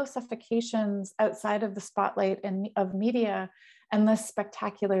these slow suffocations outside of the spotlight of media and less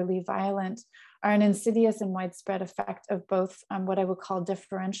spectacularly violent are an insidious and widespread effect of both what I would call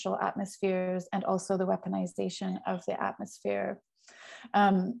differential atmospheres and also the weaponization of the atmosphere.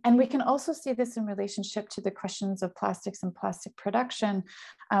 And we can also see this in relationship to the questions of plastics and plastic production,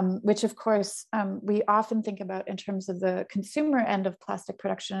 which of course we often think about in terms of the consumer end of plastic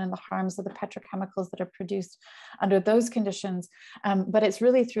production and the harms of the petrochemicals that are produced under those conditions. But it's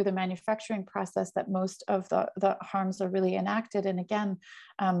really through the manufacturing process that most of the harms are really enacted, and again,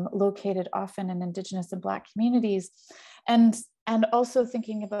 located often in Indigenous and Black communities. And also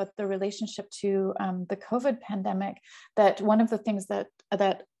thinking about the relationship to the COVID pandemic, that one of the things that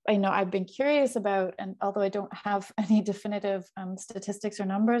I know I've been curious about, and although I don't have any definitive statistics or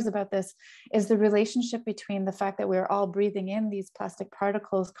numbers about this, is the relationship between the fact that we're all breathing in these plastic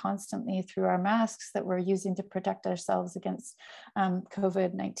particles constantly through our masks that we're using to protect ourselves against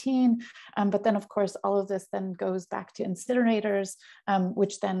COVID-19. But then of course, all of this then goes back to incinerators,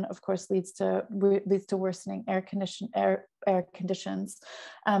 which then of course leads to worsening air conditions.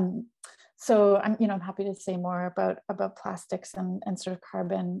 So I'm happy to say more about plastics and sort of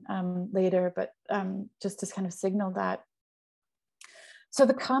carbon later, but just to kind of signal that. So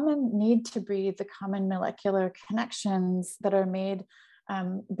the common need to breathe, the common molecular connections that are made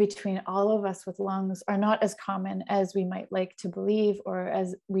between all of us with lungs are not as common as we might like to believe, or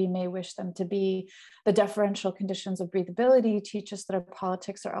as we may wish them to be. The deferential conditions of breathability teach us that our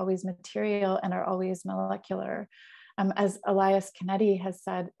politics are always material and are always molecular. As Elias Canetti has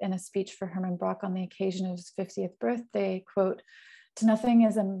said in a speech for Herman Brock on the occasion of his 50th birthday, quote, "To nothing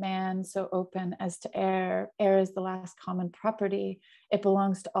is a man so open as to air. Air is the last common property. It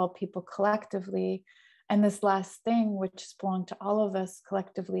belongs to all people collectively. And this last thing, which belongs to all of us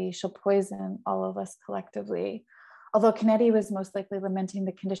collectively, shall poison all of us collectively." Although Canetti was most likely lamenting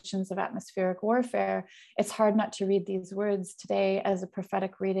the conditions of atmospheric warfare, it's hard not to read these words today as a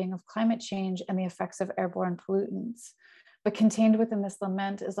prophetic reading of climate change and the effects of airborne pollutants. But contained within this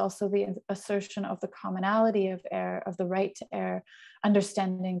lament is also the assertion of the commonality of air, of the right to air,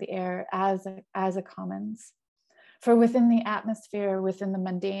 understanding the air as a commons. For within the atmosphere, within the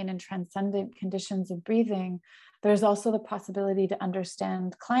mundane and transcendent conditions of breathing, there's also the possibility to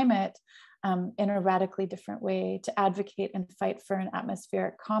understand climate in a radically different way, to advocate and fight for an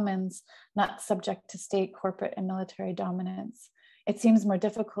atmospheric commons, not subject to state, corporate, and military dominance. It seems more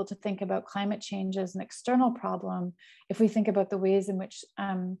difficult to think about climate change as an external problem if we think about the ways in which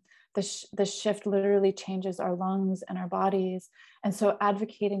the shift literally changes our lungs and our bodies. And so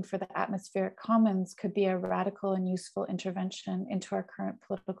advocating for the atmospheric commons could be a radical and useful intervention into our current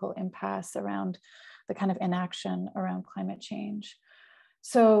political impasse around the kind of inaction around climate change.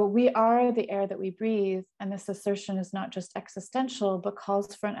 So we are the air that we breathe, and this assertion is not just existential, but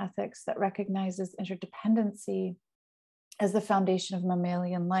calls for an ethics that recognizes interdependency as the foundation of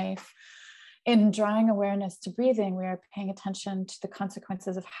mammalian life. In drawing awareness to breathing, we are paying attention to the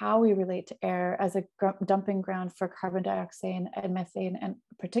consequences of how we relate to air as a dumping ground for carbon dioxide and methane and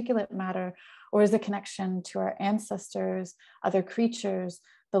particulate matter, or as a connection to our ancestors, other creatures,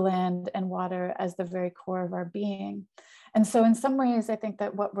 the land and water as the very core of our being. And so in some ways, I think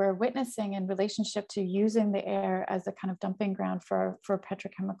that what we're witnessing in relationship to using the air as a kind of dumping ground for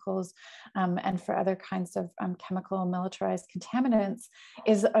petrochemicals and for other kinds of chemical militarized contaminants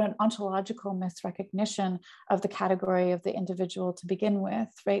is an ontological misrecognition of the category of the individual to begin with,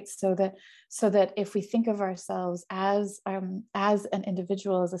 right? So that if we think of ourselves as an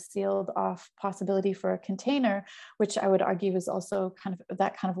individual, as a sealed off possibility for a container, which I would argue is also kind of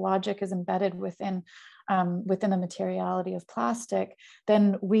that kind of logic is embedded within the materiality of plastic,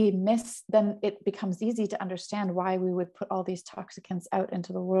 then it becomes easy to understand why we would put all these toxicants out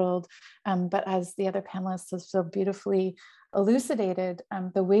into the world. But as the other panelists have so beautifully elucidated,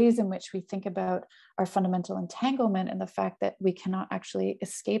 the ways in which we think about our fundamental entanglement and the fact that we cannot actually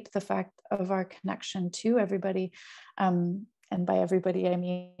escape the fact of our connection to everybody, and by everybody, I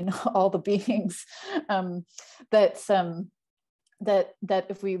mean all the beings, that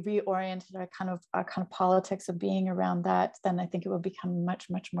if we reoriented our kind of politics of being around that, then I think it would become much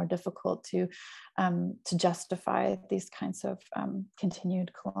more difficult to justify these kinds of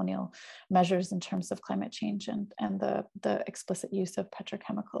continued colonial measures in terms of climate change and the explicit use of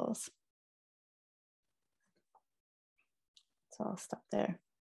petrochemicals. So I'll stop there.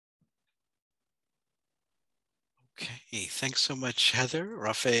 Okay, thanks so much, Heather,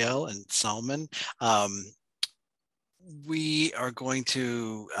 Rafael, and Salmaan. We are going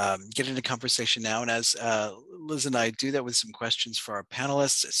to get into conversation now. And as Liz and I do that with some questions for our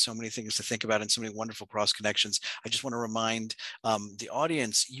panelists, so many things to think about and so many wonderful cross connections, I just want to remind the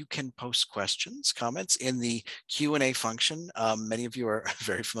audience, you can post questions, comments in the Q&A function. Many of you are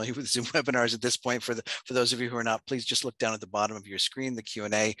very familiar with Zoom webinars at this point. For those of you who are not, please just look down at the bottom of your screen, the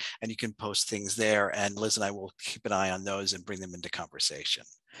Q&A, and you can post things there. And Liz and I will keep an eye on those and bring them into conversation.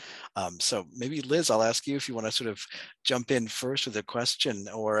 So maybe Liz, I'll ask you if you want to sort of jump in first with a question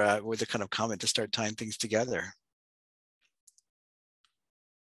or with a kind of comment to start tying things together.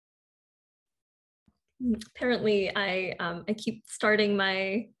 Apparently, I keep starting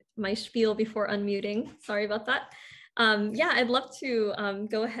my spiel before unmuting. Sorry about that. Yeah, I'd love to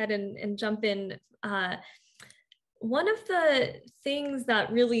go ahead and jump in. One of the things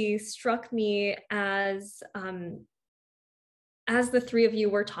that really struck me as the three of you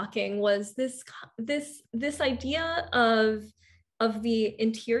were talking was this idea of the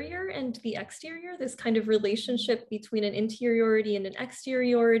interior and the exterior, this kind of relationship between an interiority and an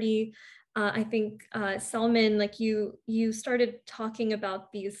exteriority. I think Salmaan, like you started talking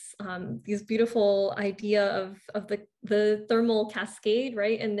about these beautiful idea of the thermal cascade,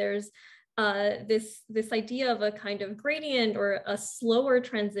 right? And there's this idea of a kind of gradient or a slower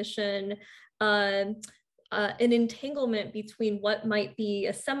transition. An entanglement between what might be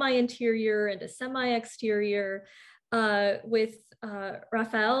a semi-interior and a semi-exterior. With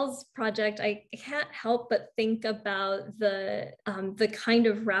Rafael's project, I can't help but think about the kind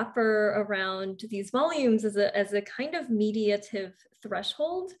of wrapper around these volumes as a kind of mediative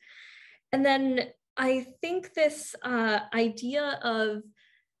threshold. And then I think this idea of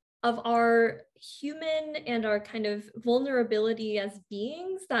our human and our kind of vulnerability as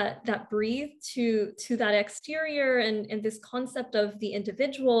beings that breathe to that exterior and this concept of the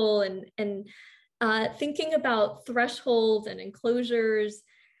individual and thinking about thresholds and enclosures.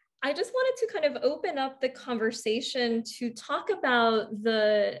 I just wanted to kind of open up the conversation to talk about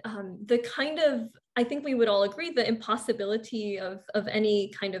the kind of, I think we would all agree, the impossibility of any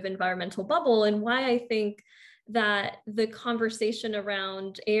kind of environmental bubble, and why I think that the conversation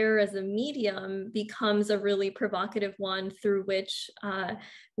around air as a medium becomes a really provocative one through which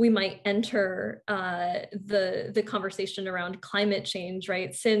we might enter the conversation around climate change,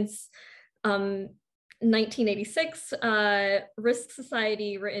 right? Since 1986 Risk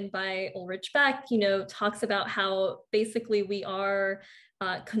Society, written by Ulrich Beck, talks about how basically we are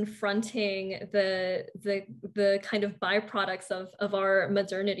confronting the kind of byproducts of our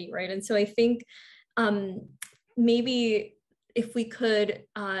modernity, right? And so I think maybe if we could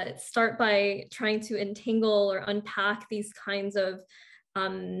start by trying to entangle or unpack these kinds of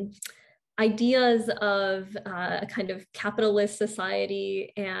ideas of a kind of capitalist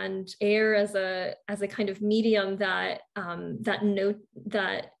society and air as a kind of medium that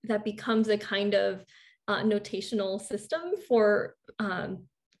that becomes a kind of notational system for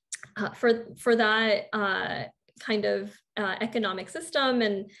that kind of economic system,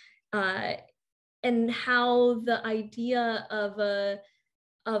 and how the idea of a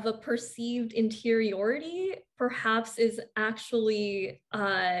perceived interiority perhaps is actually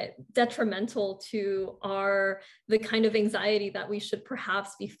detrimental to the kind of anxiety that we should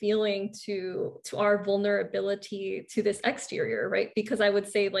perhaps be feeling to our vulnerability to this exterior, right? Because I would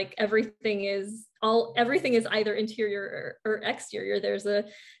say like everything is either interior or exterior. There's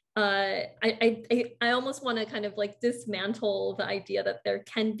I almost want to kind of like dismantle the idea that there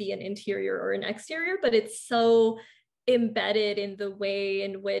can be an interior or an exterior, but it's so embedded in the way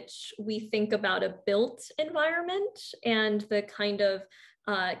in which we think about a built environment and the kind of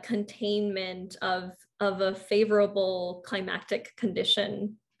containment of a favorable climatic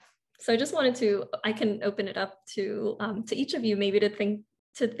condition. So I just wanted I can open it up to each of you maybe to think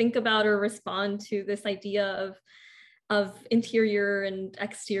about or respond to this idea of interior and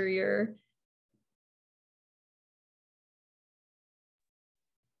exterior.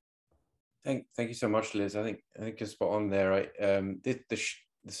 Thank you so much, Liz. I think you're spot on there. Right? The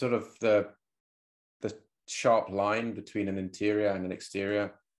sharp line between an interior and an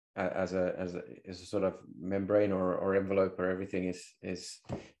exterior as a sort of membrane or envelope, or everything is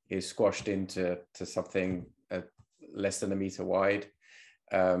squashed into something less than a meter wide,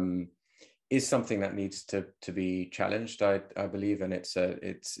 is something that needs to be challenged, I believe, and it's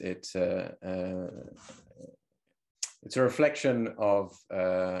a reflection of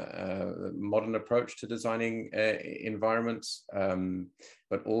a modern approach to designing environments,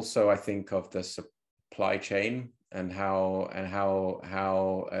 but also I think of the supply chain and how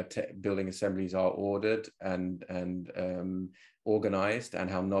building assemblies are ordered and organized, and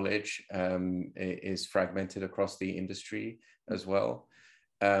how knowledge is fragmented across the industry as well.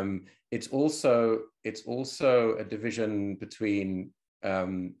 It's also a division between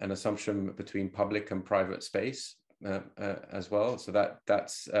an assumption between public and private space. As well, so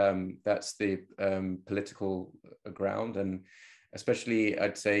that's the political ground, and especially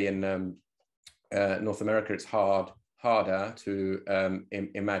I'd say in North America, it's harder to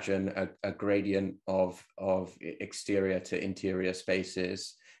imagine a gradient of exterior to interior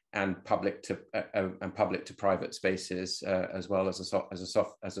spaces and public to private spaces as well as a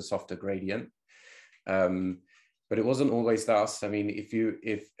softer gradient. But it wasn't always thus. I mean, it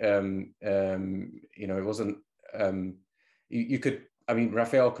wasn't. You could, I mean,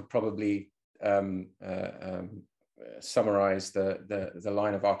 Rafael could probably summarize the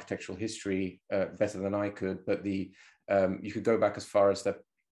line of architectural history better than I could, but you could go back as far as the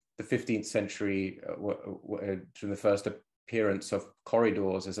 15th century to the first appearance of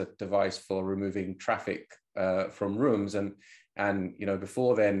corridors as a device for removing traffic from rooms, and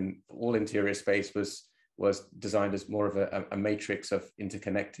before then all interior space was designed as more of a matrix of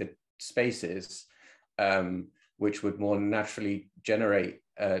interconnected spaces, which would more naturally generate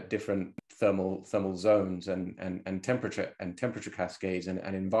different thermal zones and temperature cascades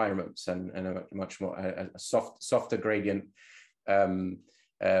and environments, and a much more a softer gradient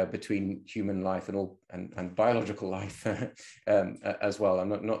between human life and biological life as well.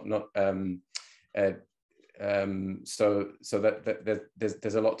 I'm so that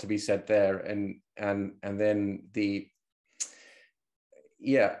there's a lot to be said there, and then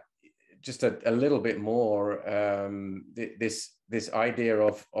just a little bit more, this idea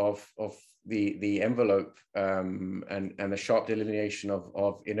of the envelope and the sharp delineation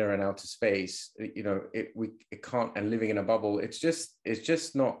of inner and outer space. It can't, and living in a bubble, it's just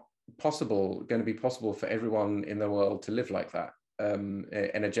not going to be possible for everyone in the world to live like that,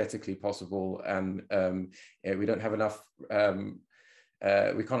 energetically possible, and we don't have enough.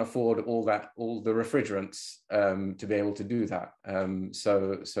 We can't afford all the refrigerants to be able to do that.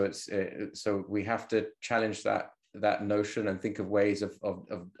 So we have to challenge that notion and think of ways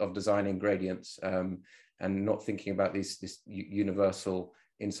of designing gradients, and not thinking about this universal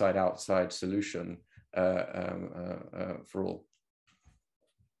inside-outside solution for all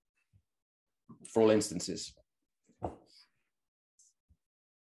instances.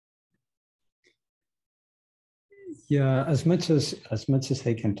 Yeah, as much as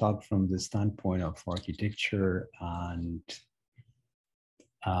I can talk from the standpoint of architecture, and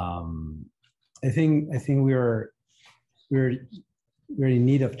I think we're in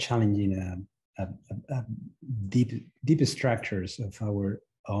need of challenging deep structures of our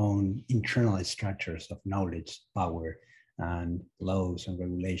own internal structures of knowledge, power, and laws and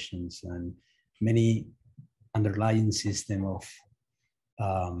regulations, and many underlying system of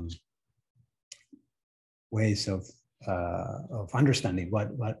ways of understanding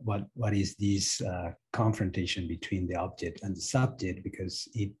what is this confrontation between the object and the subject, because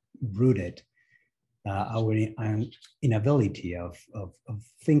it rooted our inability of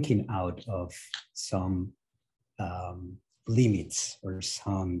thinking out of some limits, or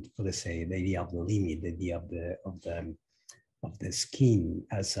some, let's say, the idea of the limit, the idea of the skin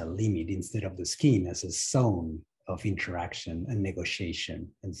as a limit instead of the skin as a zone of interaction and negotiation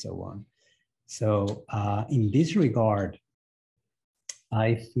and so on. So in this regard,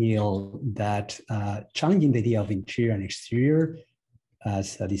 I feel that challenging the idea of interior and exterior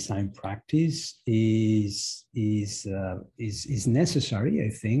as a design practice is necessary. I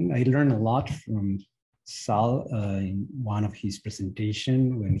think I learned a lot from Sal in one of his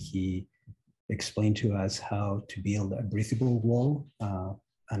presentation when he explained to us how to build a breathable wall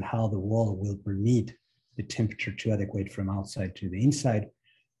and how the wall will permit the temperature to adequate from outside to the inside,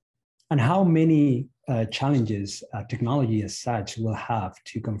 and how many challenges technology as such will have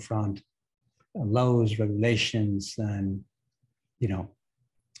to confront laws, regulations, and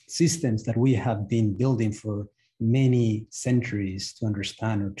systems that we have been building for many centuries to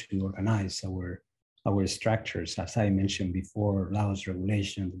understand or to organize our structures. As I mentioned before, laws,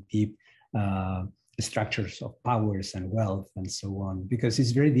 regulations, deep structures of powers and wealth and so on, because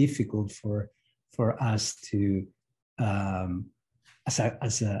it's very difficult for us to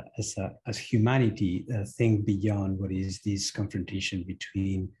as humanity think beyond what is this confrontation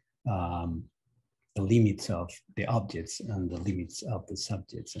between the limits of the objects and the limits of the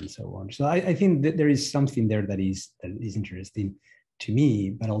subjects and so on. So I think that there is something there that is interesting to me,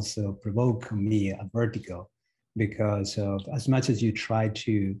 but also provoke me a vertigo, because of as much as you try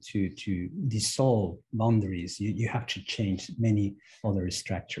to dissolve boundaries, you have to change many other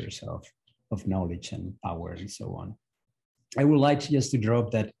structures of knowledge and power and so on. I would like just to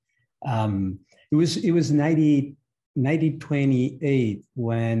drop that it was 1928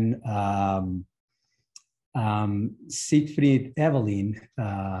 when Siegfried Evelyn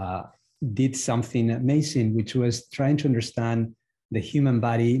did something amazing, which was trying to understand the human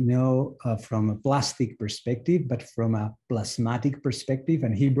body, no from a plastic perspective, but from a plasmatic perspective.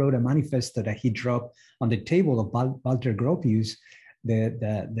 And he wrote a manifesto that he dropped on the table of Walter Gropius.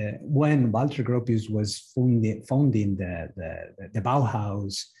 When Walter Gropius was founding the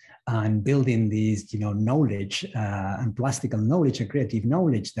Bauhaus and building this, knowledge and plastical knowledge and creative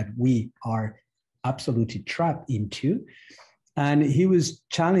knowledge that we are absolutely trapped into. And he was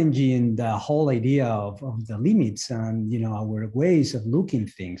challenging the whole idea of the limits and our ways of looking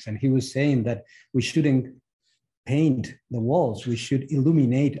things. And he was saying that we shouldn't paint the walls, we should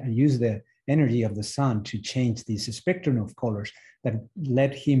illuminate and use the energy of the sun to change this spectrum of colors. That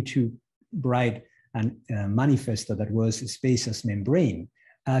led him to write a manifesto that was space as membrane,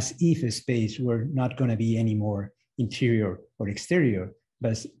 as if a space were not going to be any more interior or exterior,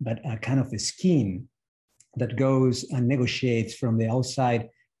 but a kind of a skin that goes and negotiates from the outside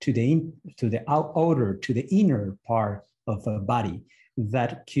to the outer, to the inner part of a body.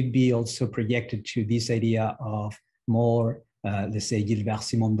 That could be also projected to this idea of more, let's say, Gilbert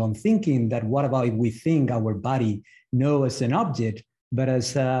Simondon thinking, that what about if we think our body not as an object, but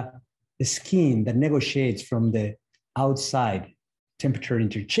as a skin that negotiates from the outside temperature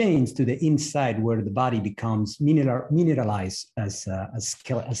interchange to the inside, where the body becomes mineralized as a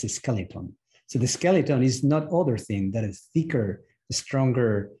skeleton. So the skeleton is not other thing than a thicker,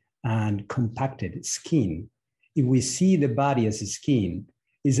 stronger, and compacted skin. If we see the body as a skin,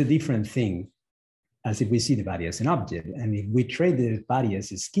 it's a different thing as if we see the body as an object. And if we treat the body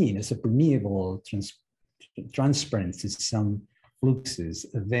as a skin, as a permeable, transparent to some fluxes,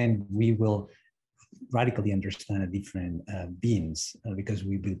 then we will radically understand a different beings, because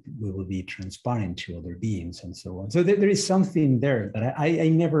we will be transparent to other beings and so on. So there is something there that I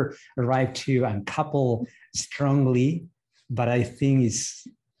never arrived to uncouple strongly, but I think it's,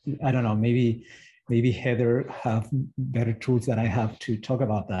 I don't know, maybe Heather have better tools that I have to talk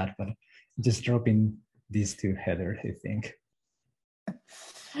about that, but just dropping these to Heather, I think.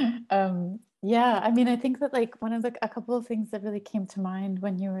 Yeah, I mean, I think that like a couple of things that really came to mind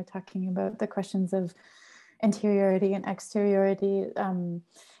when you were talking about the questions of interiority and exteriority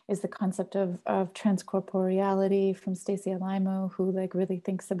is the concept of transcorporeality from Stacey Alaimo, who like really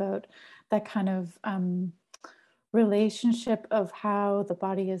thinks about that kind of relationship of how the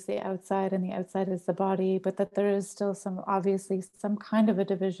body is the outside and the outside is the body, but that there is still obviously some kind of a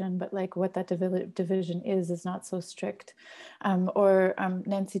division, but like what that division is not so strict. Or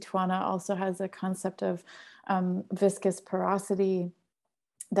Nancy Tuana also has a concept of viscous porosity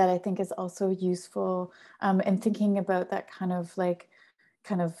that I think is also useful in thinking about that kind of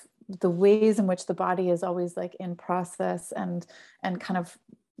the ways in which the body is always like in process and kind of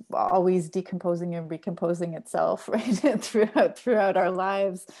always decomposing and recomposing itself, right, throughout our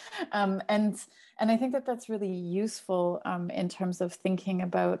lives, and I think that that's really useful in terms of thinking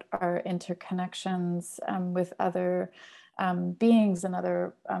about our interconnections with other beings and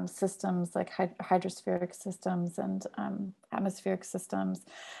other systems like hydrospheric systems and atmospheric systems.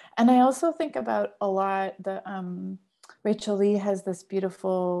 And I also think about a lot Rachel Lee has this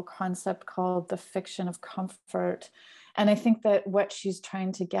beautiful concept called the fiction of comfort. And I think that what she's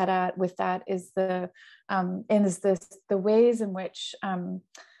trying to get at with that is the ways in which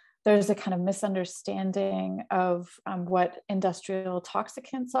there's a kind of misunderstanding of what industrial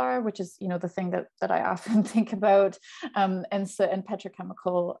toxicants are, which is, you know, the thing that I often think about, and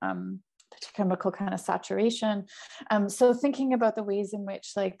petrochemical kind of saturation. So thinking about the ways in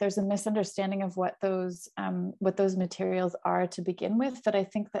which like there's a misunderstanding of what those materials are to begin with, that I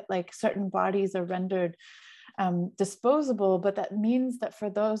think that like certain bodies are rendered disposable, but that means that for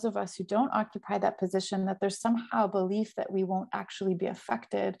those of us who don't occupy that position, that there's somehow a belief that we won't actually be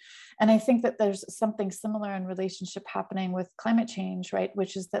affected. And I think that there's something similar in relationship happening with climate change, right?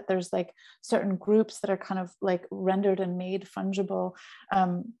 Which is that there's like certain groups that are kind of like rendered and made fungible.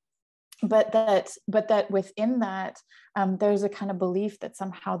 But that within that, there's a kind of belief that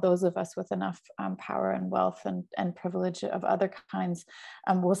somehow those of us with enough power and wealth and privilege of other kinds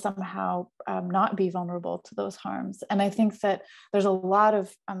will somehow not be vulnerable to those harms. And I think that there's a lot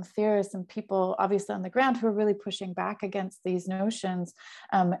of theorists and people obviously on the ground who are really pushing back against these notions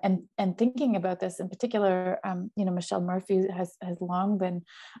and thinking about this. In particular, you know, Michelle Murphy has long been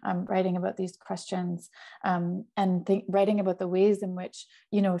writing about these questions and writing about the ways in which,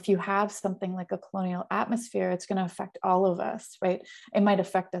 you know, if you have something like a colonial atmosphere, it's going to affect all of us, right? It might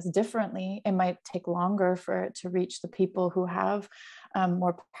affect us differently. It might take longer for it to reach the people who have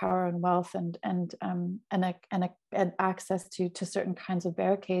more power and wealth and access to certain kinds of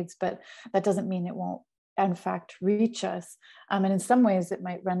barricades, but that doesn't mean it won't in fact reach us. And in some ways it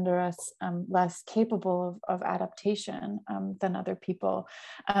might render us less capable of adaptation than other people.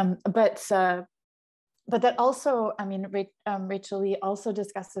 But that also, I mean, Rachel Lee also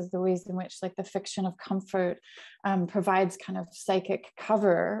discusses the ways in which like the fiction of comfort provides kind of psychic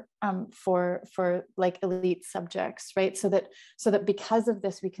cover for like elite subjects, right? So that because of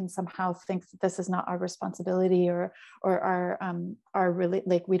this, we can somehow think that this is not our responsibility or our really,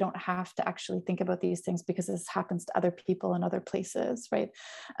 like, we don't have to actually think about these things because this happens to other people in other places, right?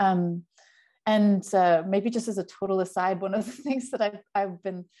 And maybe just as a total aside, one of the things that I've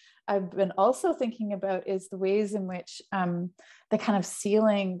been also thinking about is the ways in which the kind of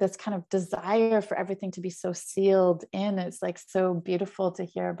sealing, this kind of desire for everything to be so sealed in, it's like so beautiful to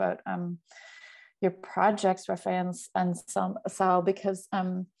hear about your projects, Rafael and Sal, because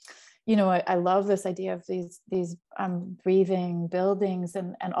you know, I love this idea of these breathing buildings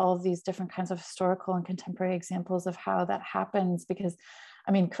and all of these different kinds of historical and contemporary examples of how that happens. Because,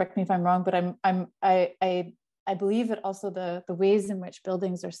 I mean, correct me if I'm wrong, but I believe that also the ways in which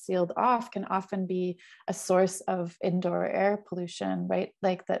buildings are sealed off can often be a source of indoor air pollution, right?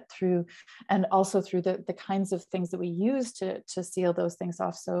 Like that through, and also through the kinds of things that we use to seal those things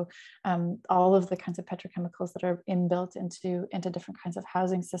off. So all of the kinds of petrochemicals that are inbuilt into different kinds of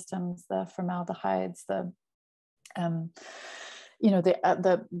housing systems, the formaldehydes, the you know,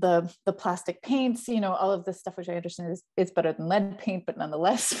 the plastic paints, you know, all of this stuff, which I understand is better than lead paint, but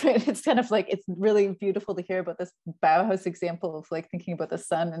nonetheless, right? It's kind of like, it's really beautiful to hear about this Bauhaus example of like thinking about the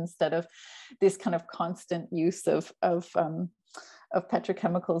sun instead of this kind of constant use of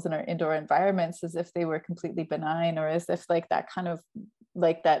petrochemicals in our indoor environments as if they were completely benign, or as if like that kind of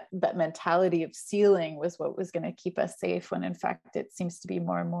like that mentality of sealing was what was going to keep us safe, when in fact it seems to be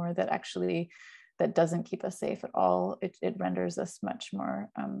more and more that actually that doesn't keep us safe at all. It renders us much more,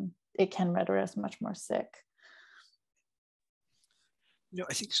 it can render us much more sick.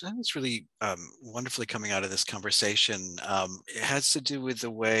 I think something that's really wonderfully coming out of this conversation, it has to do with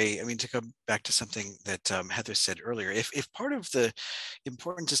the way, to come back to something that Heather said earlier, if part of the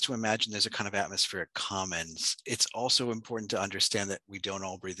importance is to imagine there's a kind of atmospheric commons, it's also important to understand that we don't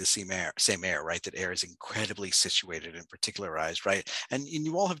all breathe the same air, right? That air is incredibly situated and particularized, right? And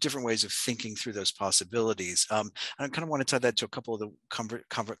you all have different ways of thinking through those possibilities. And I kind of want to tie that to a couple of the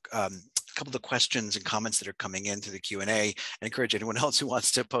couple of the questions and comments that are coming in through the Q&A, and encourage anyone else who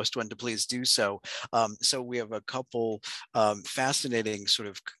wants to post one to please do so. So we have a couple fascinating sort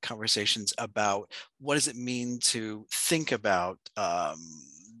of conversations about what does it mean to think about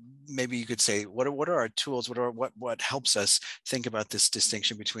maybe you could say, what are our tools? What helps us think about this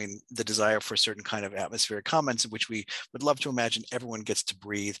distinction between the desire for a certain kind of atmospheric commons, in which we would love to imagine everyone gets to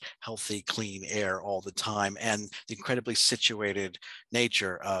breathe healthy, clean air all the time, and the incredibly situated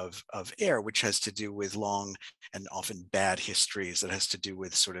nature of air, which has to do with long and often bad histories, that has to do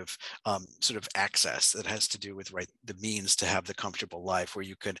with sort of access, that has to do with the means to have the comfortable life, where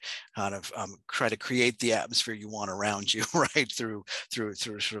you could kind of try to create the atmosphere you want around you, right, through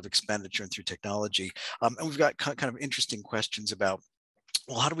sort of expenditure and through technology. And we've got kind of interesting questions about,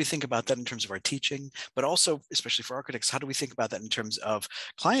 well, how do we think about that in terms of our teaching, but also, especially for architects, how do we think about that in terms of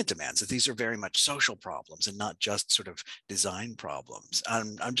client demands, that these are very much social problems and not just sort of design problems?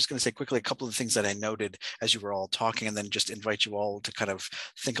 I'm just going to say quickly a couple of the things that I noted as you were all talking, and then just invite you all to kind of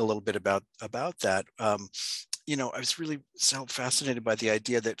think a little bit about that. I was really so fascinated by the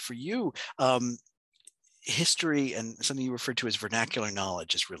idea that for you, history and something you referred to as vernacular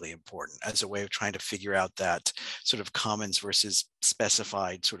knowledge is really important as a way of trying to figure out that sort of commons versus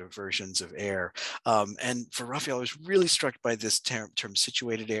specified sort of versions of air. And for Rafael, I was really struck by this term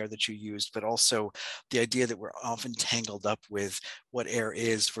situated air that you used, but also the idea that we're often tangled up with what air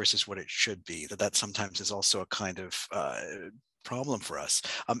is versus what it should be, that sometimes is also a kind of problem for us.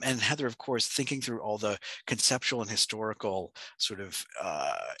 And Heather, of course, thinking through all the conceptual and historical sort of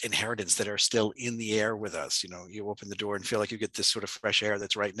inheritance that are still in the air with us. You open the door and feel like you get this sort of fresh air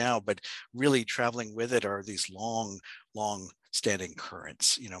that's right now, but really traveling with it are these long standing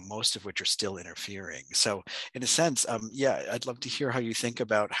currents, most of which are still interfering. So in a sense, I'd love to hear how you think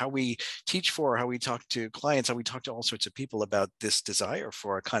about how we teach for, how we talk to clients, how we talk to all sorts of people about this desire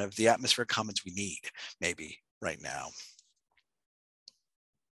for a kind of the atmospheric commons we need maybe right now.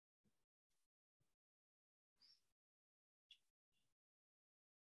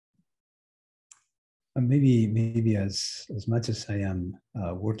 Maybe as much as I am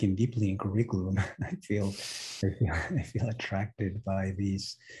working deeply in curriculum, I feel attracted by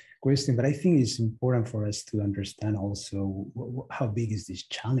these questions. But I think it's important for us to understand also how big is this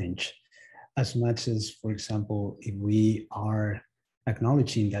challenge, as much as, for example, if we are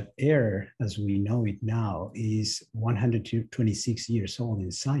acknowledging that air, as we know it now, is 126 years old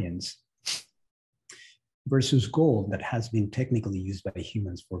in science, versus gold that has been technically used by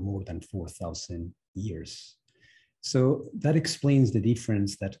humans for more than 4,000 years. So that explains the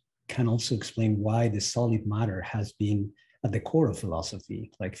difference. That can also explain why the solid matter has been at the core of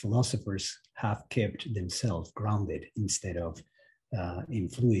philosophy. Like philosophers have kept themselves grounded instead of in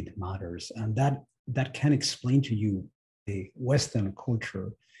fluid matters. And that can explain to you the Western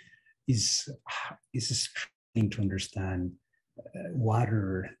culture is struggling to understand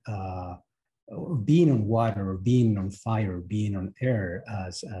water, or being on water, or being on fire, or being on air,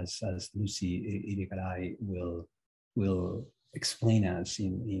 as Lucy Irigaray will explain us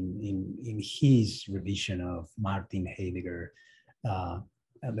in his revision of Martin Heidegger,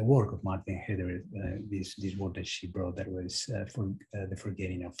 the work of Martin Heidegger, this work that she brought, that was for the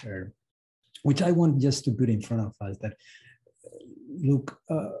forgetting of air, which I want just to put in front of us that, look,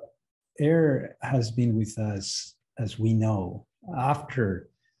 air has been with us, as we know, after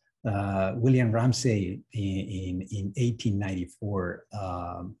William Ramsay in 1894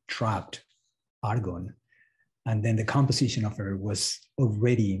 trapped argon, and then the composition of air was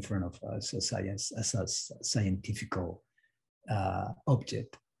already in front of us as a scientific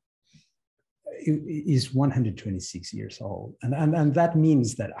object. It is 126 years old, and that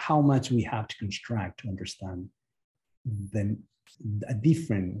means that how much we have to construct to understand a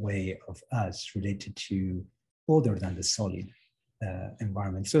different way of us related to other than the solid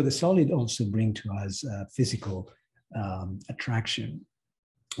environment. So the solid also bring to us physical attraction.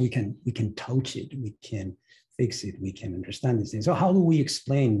 We can touch it, we can fix it, we can understand these things. So how do we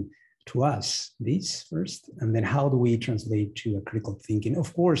explain to us this first, and then how do we translate to a critical thinking?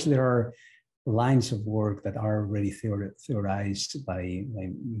 Of course, there are lines of work that are already theorized by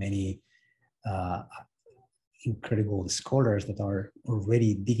many incredible scholars that are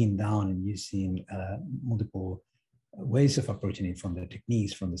already digging down and using multiple ways of approaching it, from the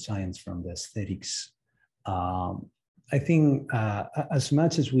techniques, from the science, from the aesthetics. I think as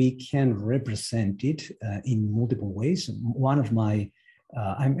much as we can represent it in multiple ways, one of my,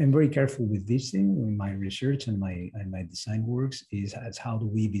 I'm very careful with this thing in my research and my design works is as how do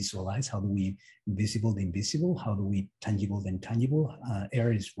we visualize, how do we visible the invisible, how do we tangible the intangible.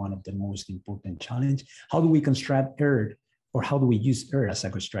 Air is one of the most important challenge. How do we construct air, or how do we use air as a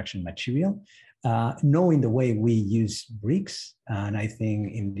construction material? Knowing the way we use bricks, and I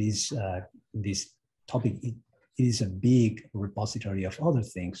think in this topic, it is a big repository of other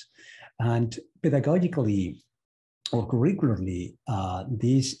things. And pedagogically or curricularly,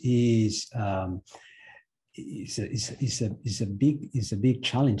 this is a big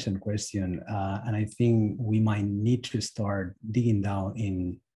challenge and question. And I think we might need to start digging down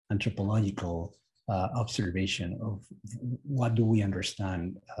in anthropological observation of what do we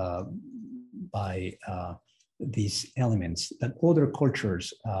understand by these elements that other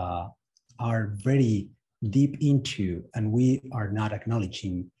cultures are very deep into, and we are not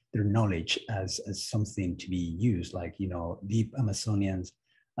acknowledging their knowledge as something to be used. Like, you know, deep Amazonian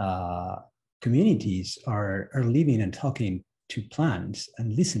communities are living and talking to plants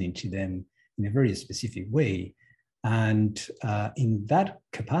and listening to them in a very specific way. And in that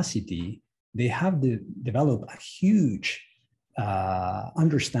capacity, they have developed a huge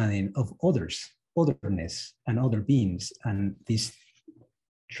understanding of otherness and other beings and these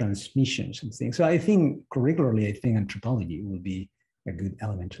transmissions and things. So I think curricularly, I think anthropology will be a good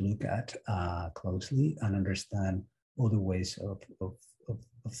element to look at closely and understand other ways of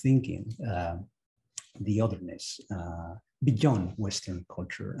thinking the otherness beyond Western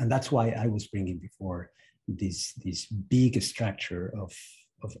culture. And that's why I was bringing before this big structure of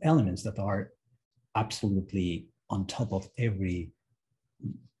elements that are absolutely on top of every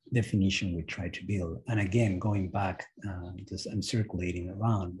definition we try to build. And again, going back, just I'm circulating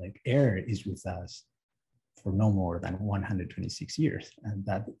around, like air is with us for no more than 126 years. And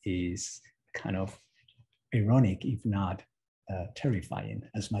that is kind of ironic, if not terrifying,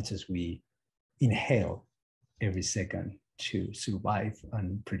 as much as we inhale every second to survive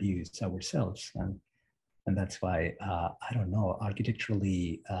and produce ourselves. And that's why, I don't know,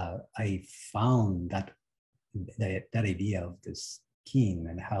 architecturally, I found that idea of the skin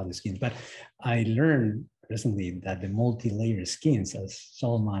and how the skin, but I learned recently that the multi-layer skins, as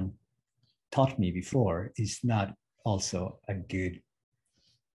Salmaan taught me before, is not also a good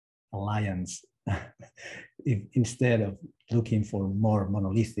alliance. If instead of looking for more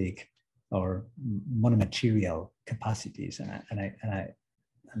monolithic or monomaterial capacities, and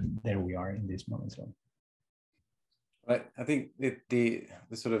there we are in this moment. So I think the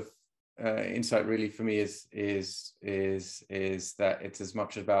sort of insight really for me is that it's as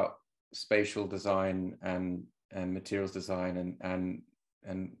much about spatial design and materials design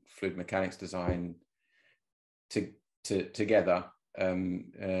and fluid mechanics design together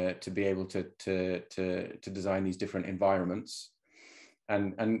to be able to design these different environments,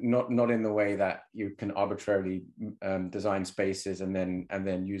 and not in the way that you can arbitrarily design spaces and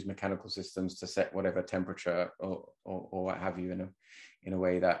then use mechanical systems to set whatever temperature or what have you in a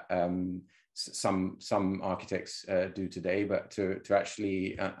way that some architects do today, but to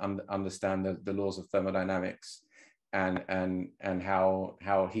actually understand the laws of thermodynamics and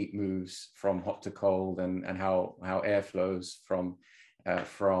how heat moves from hot to cold and how air flows from high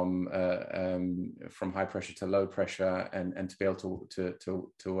pressure to low pressure, and to be able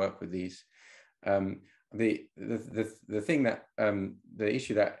to work with these. The thing that the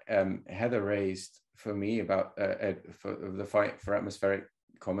issue that Heather raised for me about for the fight for atmospheric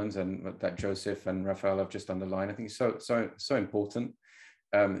commons, and that Joseph and Rafael have just underlined, I think is so important.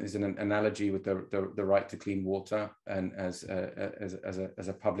 Is an analogy with the right to clean water, and as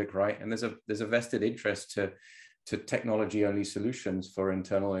a public right, and there's a vested interest to technology only solutions for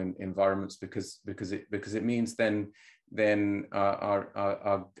internal environments, because it means then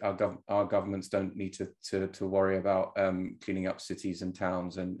our governments don't need to worry about cleaning up cities and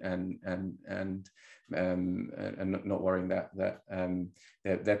towns and not worrying that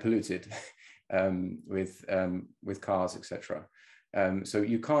they're polluted with cars, etc. So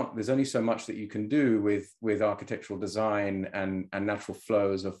you can't. There's only so much that you can do with architectural design and natural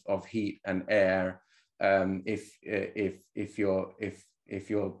flows of heat and air if your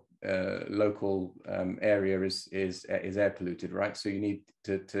local area is air polluted, right? So you need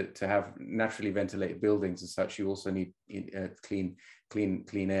to have naturally ventilated buildings and such. You also need clean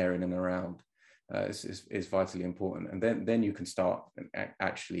air in and around. Is vitally important, and then you can start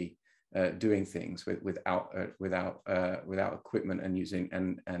actually doing things without equipment and using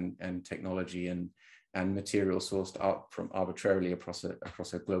and technology material sourced up from arbitrarily across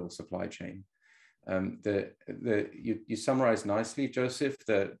a global supply chain. You summarized nicely, Joseph,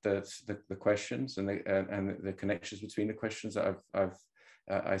 the questions and the connections between the questions that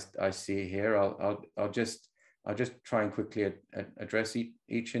I see here. I'll just try and quickly address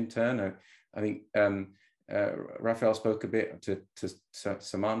each in turn. I think Rafael spoke a bit to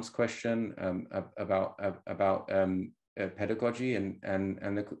Salmaan's question about pedagogy and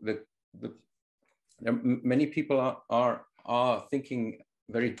many people are thinking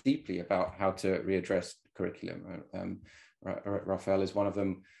very deeply about how to readdress curriculum. Rafael is one of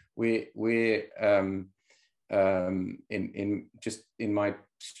them. We're in my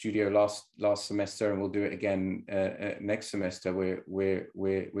studio last semester, and we'll do it again next semester.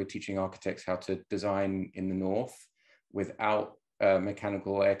 We're teaching architects how to design in the north without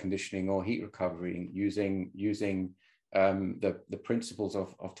mechanical air conditioning or heat recovery, using the principles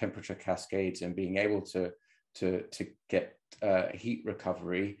of temperature cascades and being able to get heat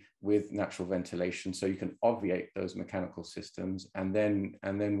recovery with natural ventilation, so you can obviate those mechanical systems, and then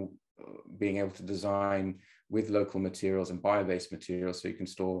being able to design with local materials and bio-based materials so you can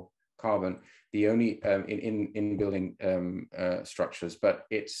store carbon. The only in building structures, but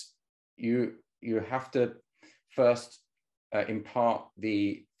it's you have to first impart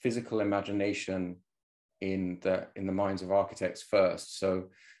the physical imagination in the minds of architects first.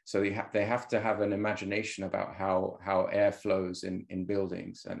 So they have to have an imagination about how air flows in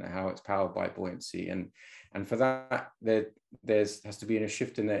buildings and how it's powered by buoyancy. And for that, there has to be a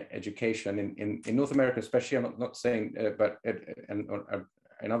shift in their education in North America, especially. I'm not saying, but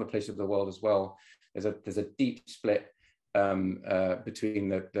in other places of the world as well. There's a deep split between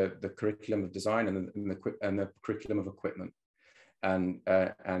the curriculum of design and the curriculum of equipment. And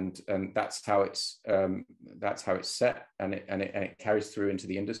that's how it's set, and it carries through into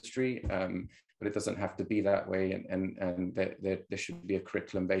the industry, but it doesn't have to be that way. And there should be a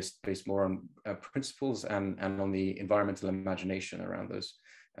curriculum based more on principles and on the environmental imagination around those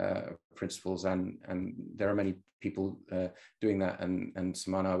principles. And there are many people doing that. And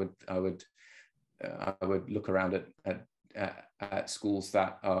Salmaan, I would look around at schools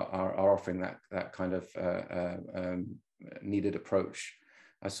that are offering that kind of needed approach.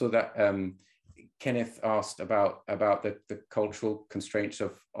 I saw that Kenneth asked about the cultural constraints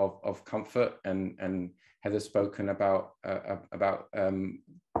of comfort, and Heather's spoken about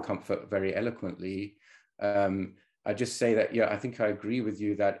comfort very eloquently. I just say that, yeah, I think I agree with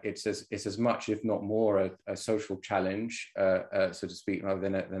you that it's as much, if not more, a social challenge, so to speak, rather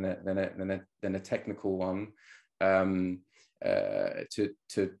than a technical one.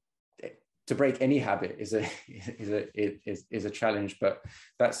 To break any habit is a challenge, but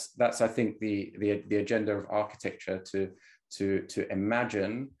that's I think the agenda of architecture, to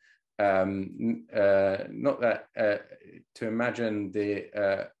imagine, not that to imagine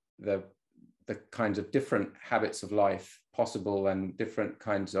the kinds of different habits of life possible, and different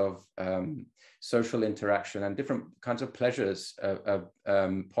kinds of social interaction and different kinds of pleasures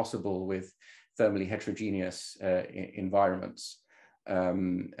possible with thermally heterogeneous environments.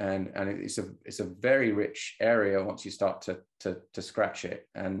 And it's a very rich area once you start to scratch it,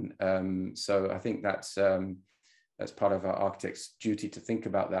 and so I think that's part of our architect's duty, to think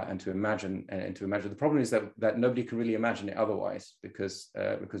about that and to imagine. The problem is that nobody can really imagine it otherwise, because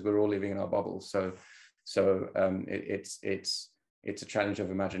we're all living in our bubbles. So it's a challenge of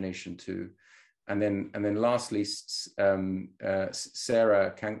imagination too. And then lastly, Sarah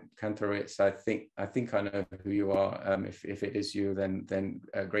Kantorowicz, I think I know who you are. If it is you, then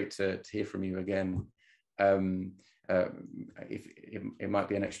great to hear from you again. If it might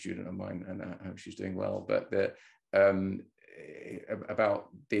be an ex-student of mine, and I hope she's doing well. But about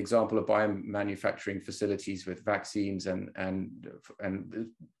the example of biomanufacturing facilities with vaccines and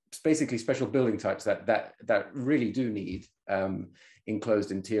basically special building types that really do need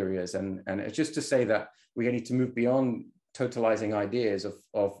enclosed interiors, and it's just to say that we need to move beyond totalizing ideas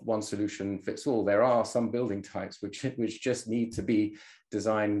of one solution fits all. There are some building types which just need to be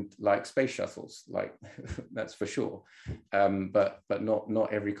designed like space shuttles, like that's for sure, but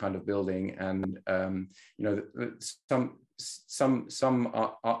not every kind of building. And some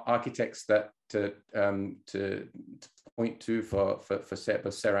architects that to point to for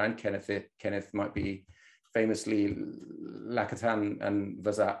Sarah and Kenneth might be famously Lacatan and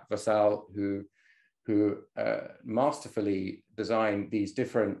Vassal, who masterfully designed these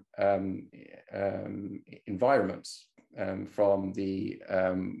different environments, from the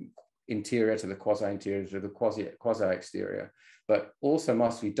interior to the quasi-interior to the quasi-exterior, but also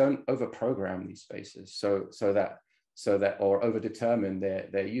masterfully don't over-program these spaces, so that so that, or overdetermine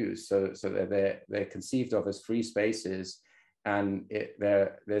their use, so that they're conceived of as free spaces, and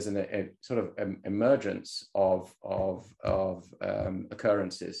there's a sort of emergence of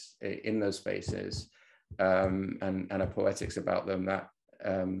occurrences in those spaces, and a poetics about them that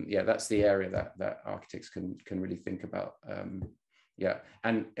yeah, that's the area that architects can really think about. Yeah,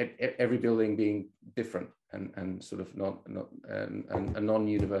 and every building being different and sort of not a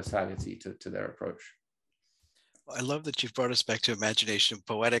non-universality to their approach. I love that you've brought us back to imagination and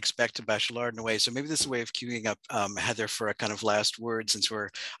poetics, back to Bachelard in a way. So maybe this is a way of queuing up Heather for a kind of last word, since we're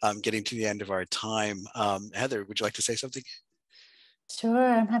getting to the end of our time. Heather, would you like to say something? Sure,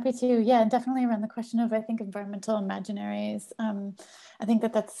 I'm happy to. Yeah, and definitely around the question of, I think, environmental imaginaries. I think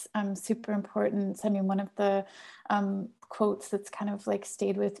that's super important. I mean, one of the quotes that's kind of like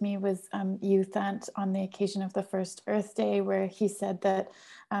stayed with me was U Thant on the occasion of the first Earth Day, where he said that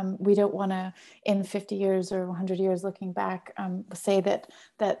we don't want to, in 50 years or 100 years looking back, say that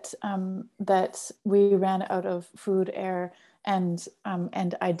we ran out of food, air, and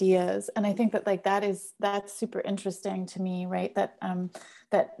ideas. And I think that like that's super interesting to me, right?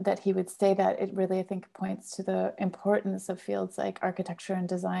 That he would say that. It really, I think, points to the importance of fields like architecture and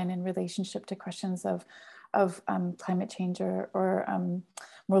design in relationship to questions of climate change or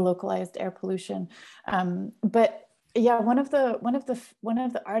more localized air pollution. But yeah, one of the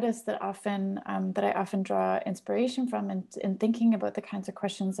artists that I often draw inspiration from in thinking about the kinds of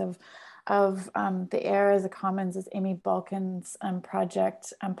questions of the air as a commons is Amy Balkin's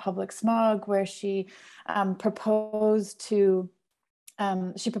project, Public Smog, where she proposed two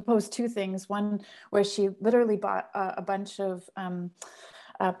things. One, where she literally bought a bunch of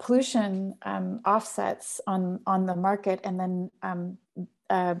pollution offsets on the market, and then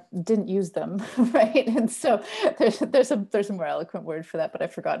didn't use them, right? And so there's a more eloquent word for that, but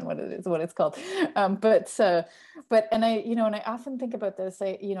I've forgotten what it's called. But I often think about this.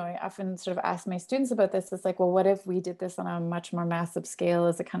 I often sort of ask my students about this. It's like, well, what if we did this on a much more massive scale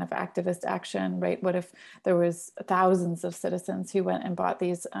as a kind of activist action, right? What if there was thousands of citizens who went and bought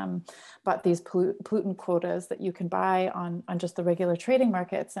these pollutant quotas that you can buy on just the regular trading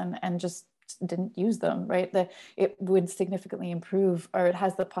markets and just didn't use them, right? That it would significantly improve, or it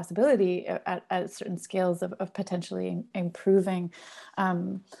has the possibility at certain scales of potentially improving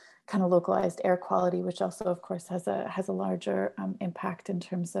kind of localized air quality, which also, of course, has a larger impact in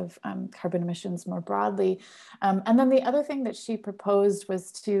terms of carbon emissions more broadly. And then the other thing that she proposed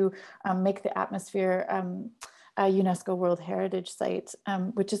was to make the atmosphere a UNESCO World Heritage Site,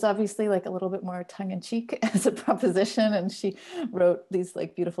 which is obviously like a little bit more tongue-in-cheek as a proposition. And she wrote these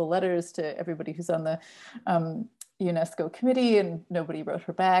like beautiful letters to everybody who's on the UNESCO committee, and nobody wrote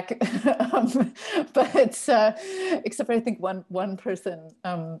her back. But except for I think one person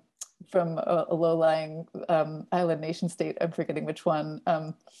from a low-lying island nation state, I'm forgetting which one,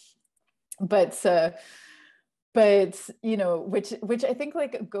 but which I think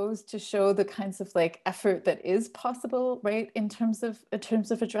like goes to show the kinds of like effort that is possible, right, in terms of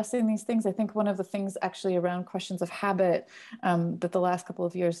addressing these things. I think one of the things actually around questions of habit that the last couple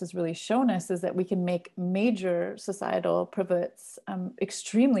of years has really shown us is that we can make major societal pivots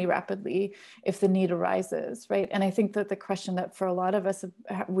extremely rapidly if the need arises, right? And I think that the question that for a lot of us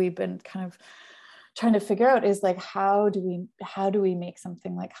we've been kind of trying to figure out is like, how do we make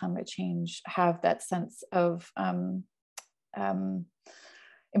something like climate change have that sense of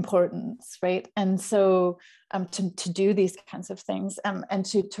importance, right? And so to do these kinds of things and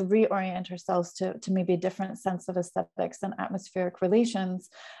to reorient ourselves to maybe a different sense of aesthetics and atmospheric relations,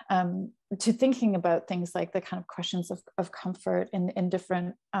 to thinking about things like the kind of questions of comfort in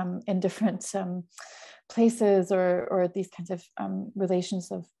different places, or these kinds of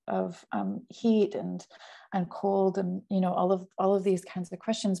relations of heat and cold, and all of these kinds of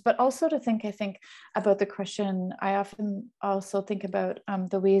questions. But also to think, I think, about the question. I often also think about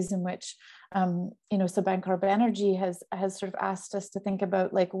the ways in which Sabankar Banerjee has sort of asked us to think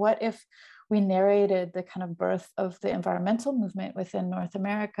about, like, what if we narrated the kind of birth of the environmental movement within North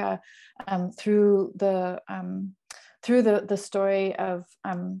America through the story of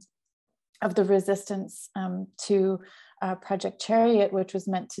the resistance to Project Chariot, which was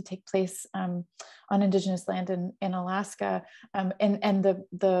meant to take place on Indigenous land in Alaska, and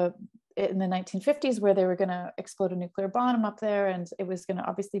in the 1950s, where they were going to explode a nuclear bomb up there, and it was going to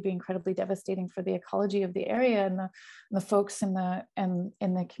obviously be incredibly devastating for the ecology of the area and the folks in the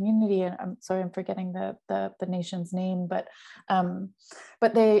community. And I'm sorry, I'm forgetting the nation's name, but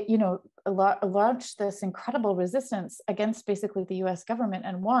they, launched this incredible resistance against basically the US government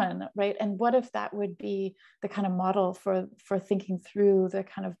and won, right? And what if that would be the kind of model for thinking through the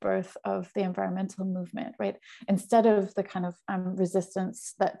kind of birth of the environmental movement, right? Instead of the kind of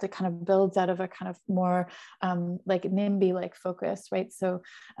resistance that kind of builds out of a kind of more like NIMBY-like focus, right? So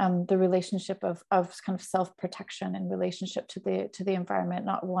the relationship of kind of self-protection in relationship to the environment,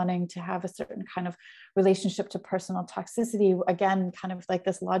 not wanting to have a certain kind of relationship to personal toxicity, again, kind of like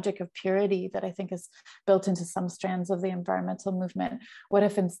this logic of purity that I think is built into some strands of the environmental movement. What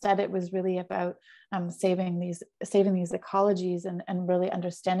if instead it was really about saving these ecologies and really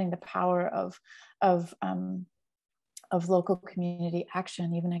understanding the power of local community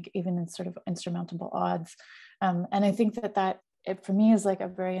action, even in sort of insurmountable odds. And I think that it for me is like a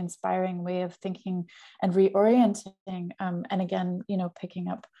very inspiring way of thinking and reorienting. And again, picking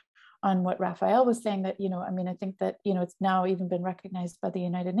up on what Rafael was saying, that, I mean, I think that, it's now even been recognized by the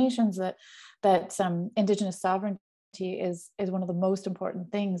United Nations that Indigenous sovereignty is one of the most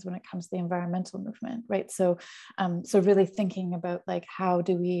important things when it comes to the environmental movement, right? So really thinking about like, how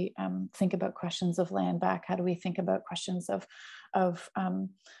do we think about questions of land back? How do we think about questions of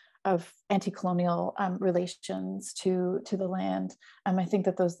anti-colonial relations to the land? I think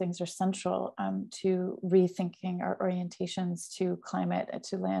that those things are central to rethinking our orientations to climate,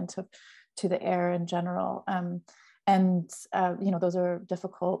 to land, to the air in general. And those are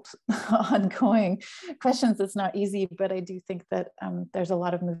difficult, ongoing questions. It's not easy, but I do think that there's a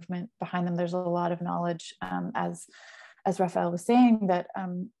lot of movement behind them. There's a lot of knowledge, as Rafael was saying,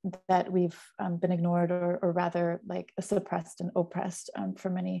 that we've been ignored or rather like suppressed and oppressed for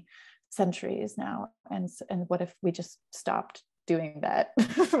many centuries now. And what if we just stopped doing that,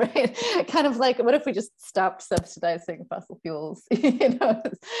 right? Kind of like, what if we just stopped subsidizing fossil fuels?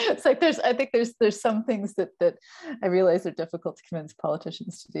 It's like I think there's some things that I realize are difficult to convince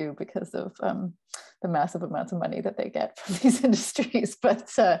politicians to do because of the massive amounts of money that they get from these industries. But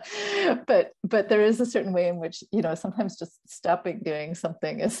there is a certain way in which, sometimes just stopping doing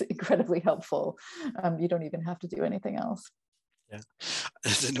something is incredibly helpful. You don't even have to do anything else. Yeah,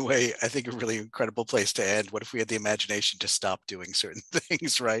 it's in a way, I think, a really incredible place to end. What if we had the imagination to stop doing certain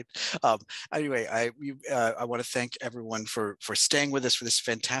things, right? Anyway, I want to thank everyone for staying with us for this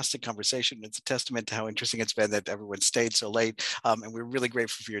fantastic conversation. It's a testament to how interesting it's been that everyone stayed so late, and we're really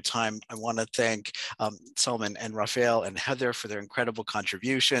grateful for your time. I want to thank Salmaan and Rafael and Heather for their incredible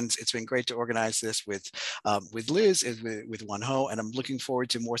contributions. It's been great to organize this with Liz, with Guy-hua, and I'm looking forward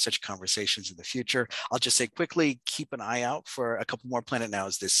to more such conversations in the future. I'll just say quickly, keep an eye out for a couple more Planet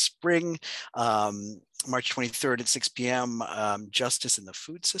Nows this spring. March 23rd at 6 p.m., Justice in the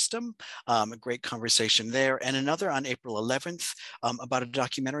Food System, a great conversation there. And another on April 11th about a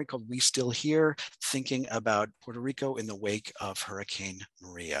documentary called We Still Here, thinking about Puerto Rico in the wake of Hurricane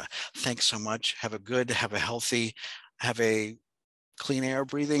Maria. Thanks so much. Have a good, have a healthy, have a clean air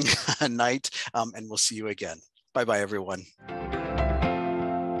breathing night, and we'll see you again. Bye-bye, everyone.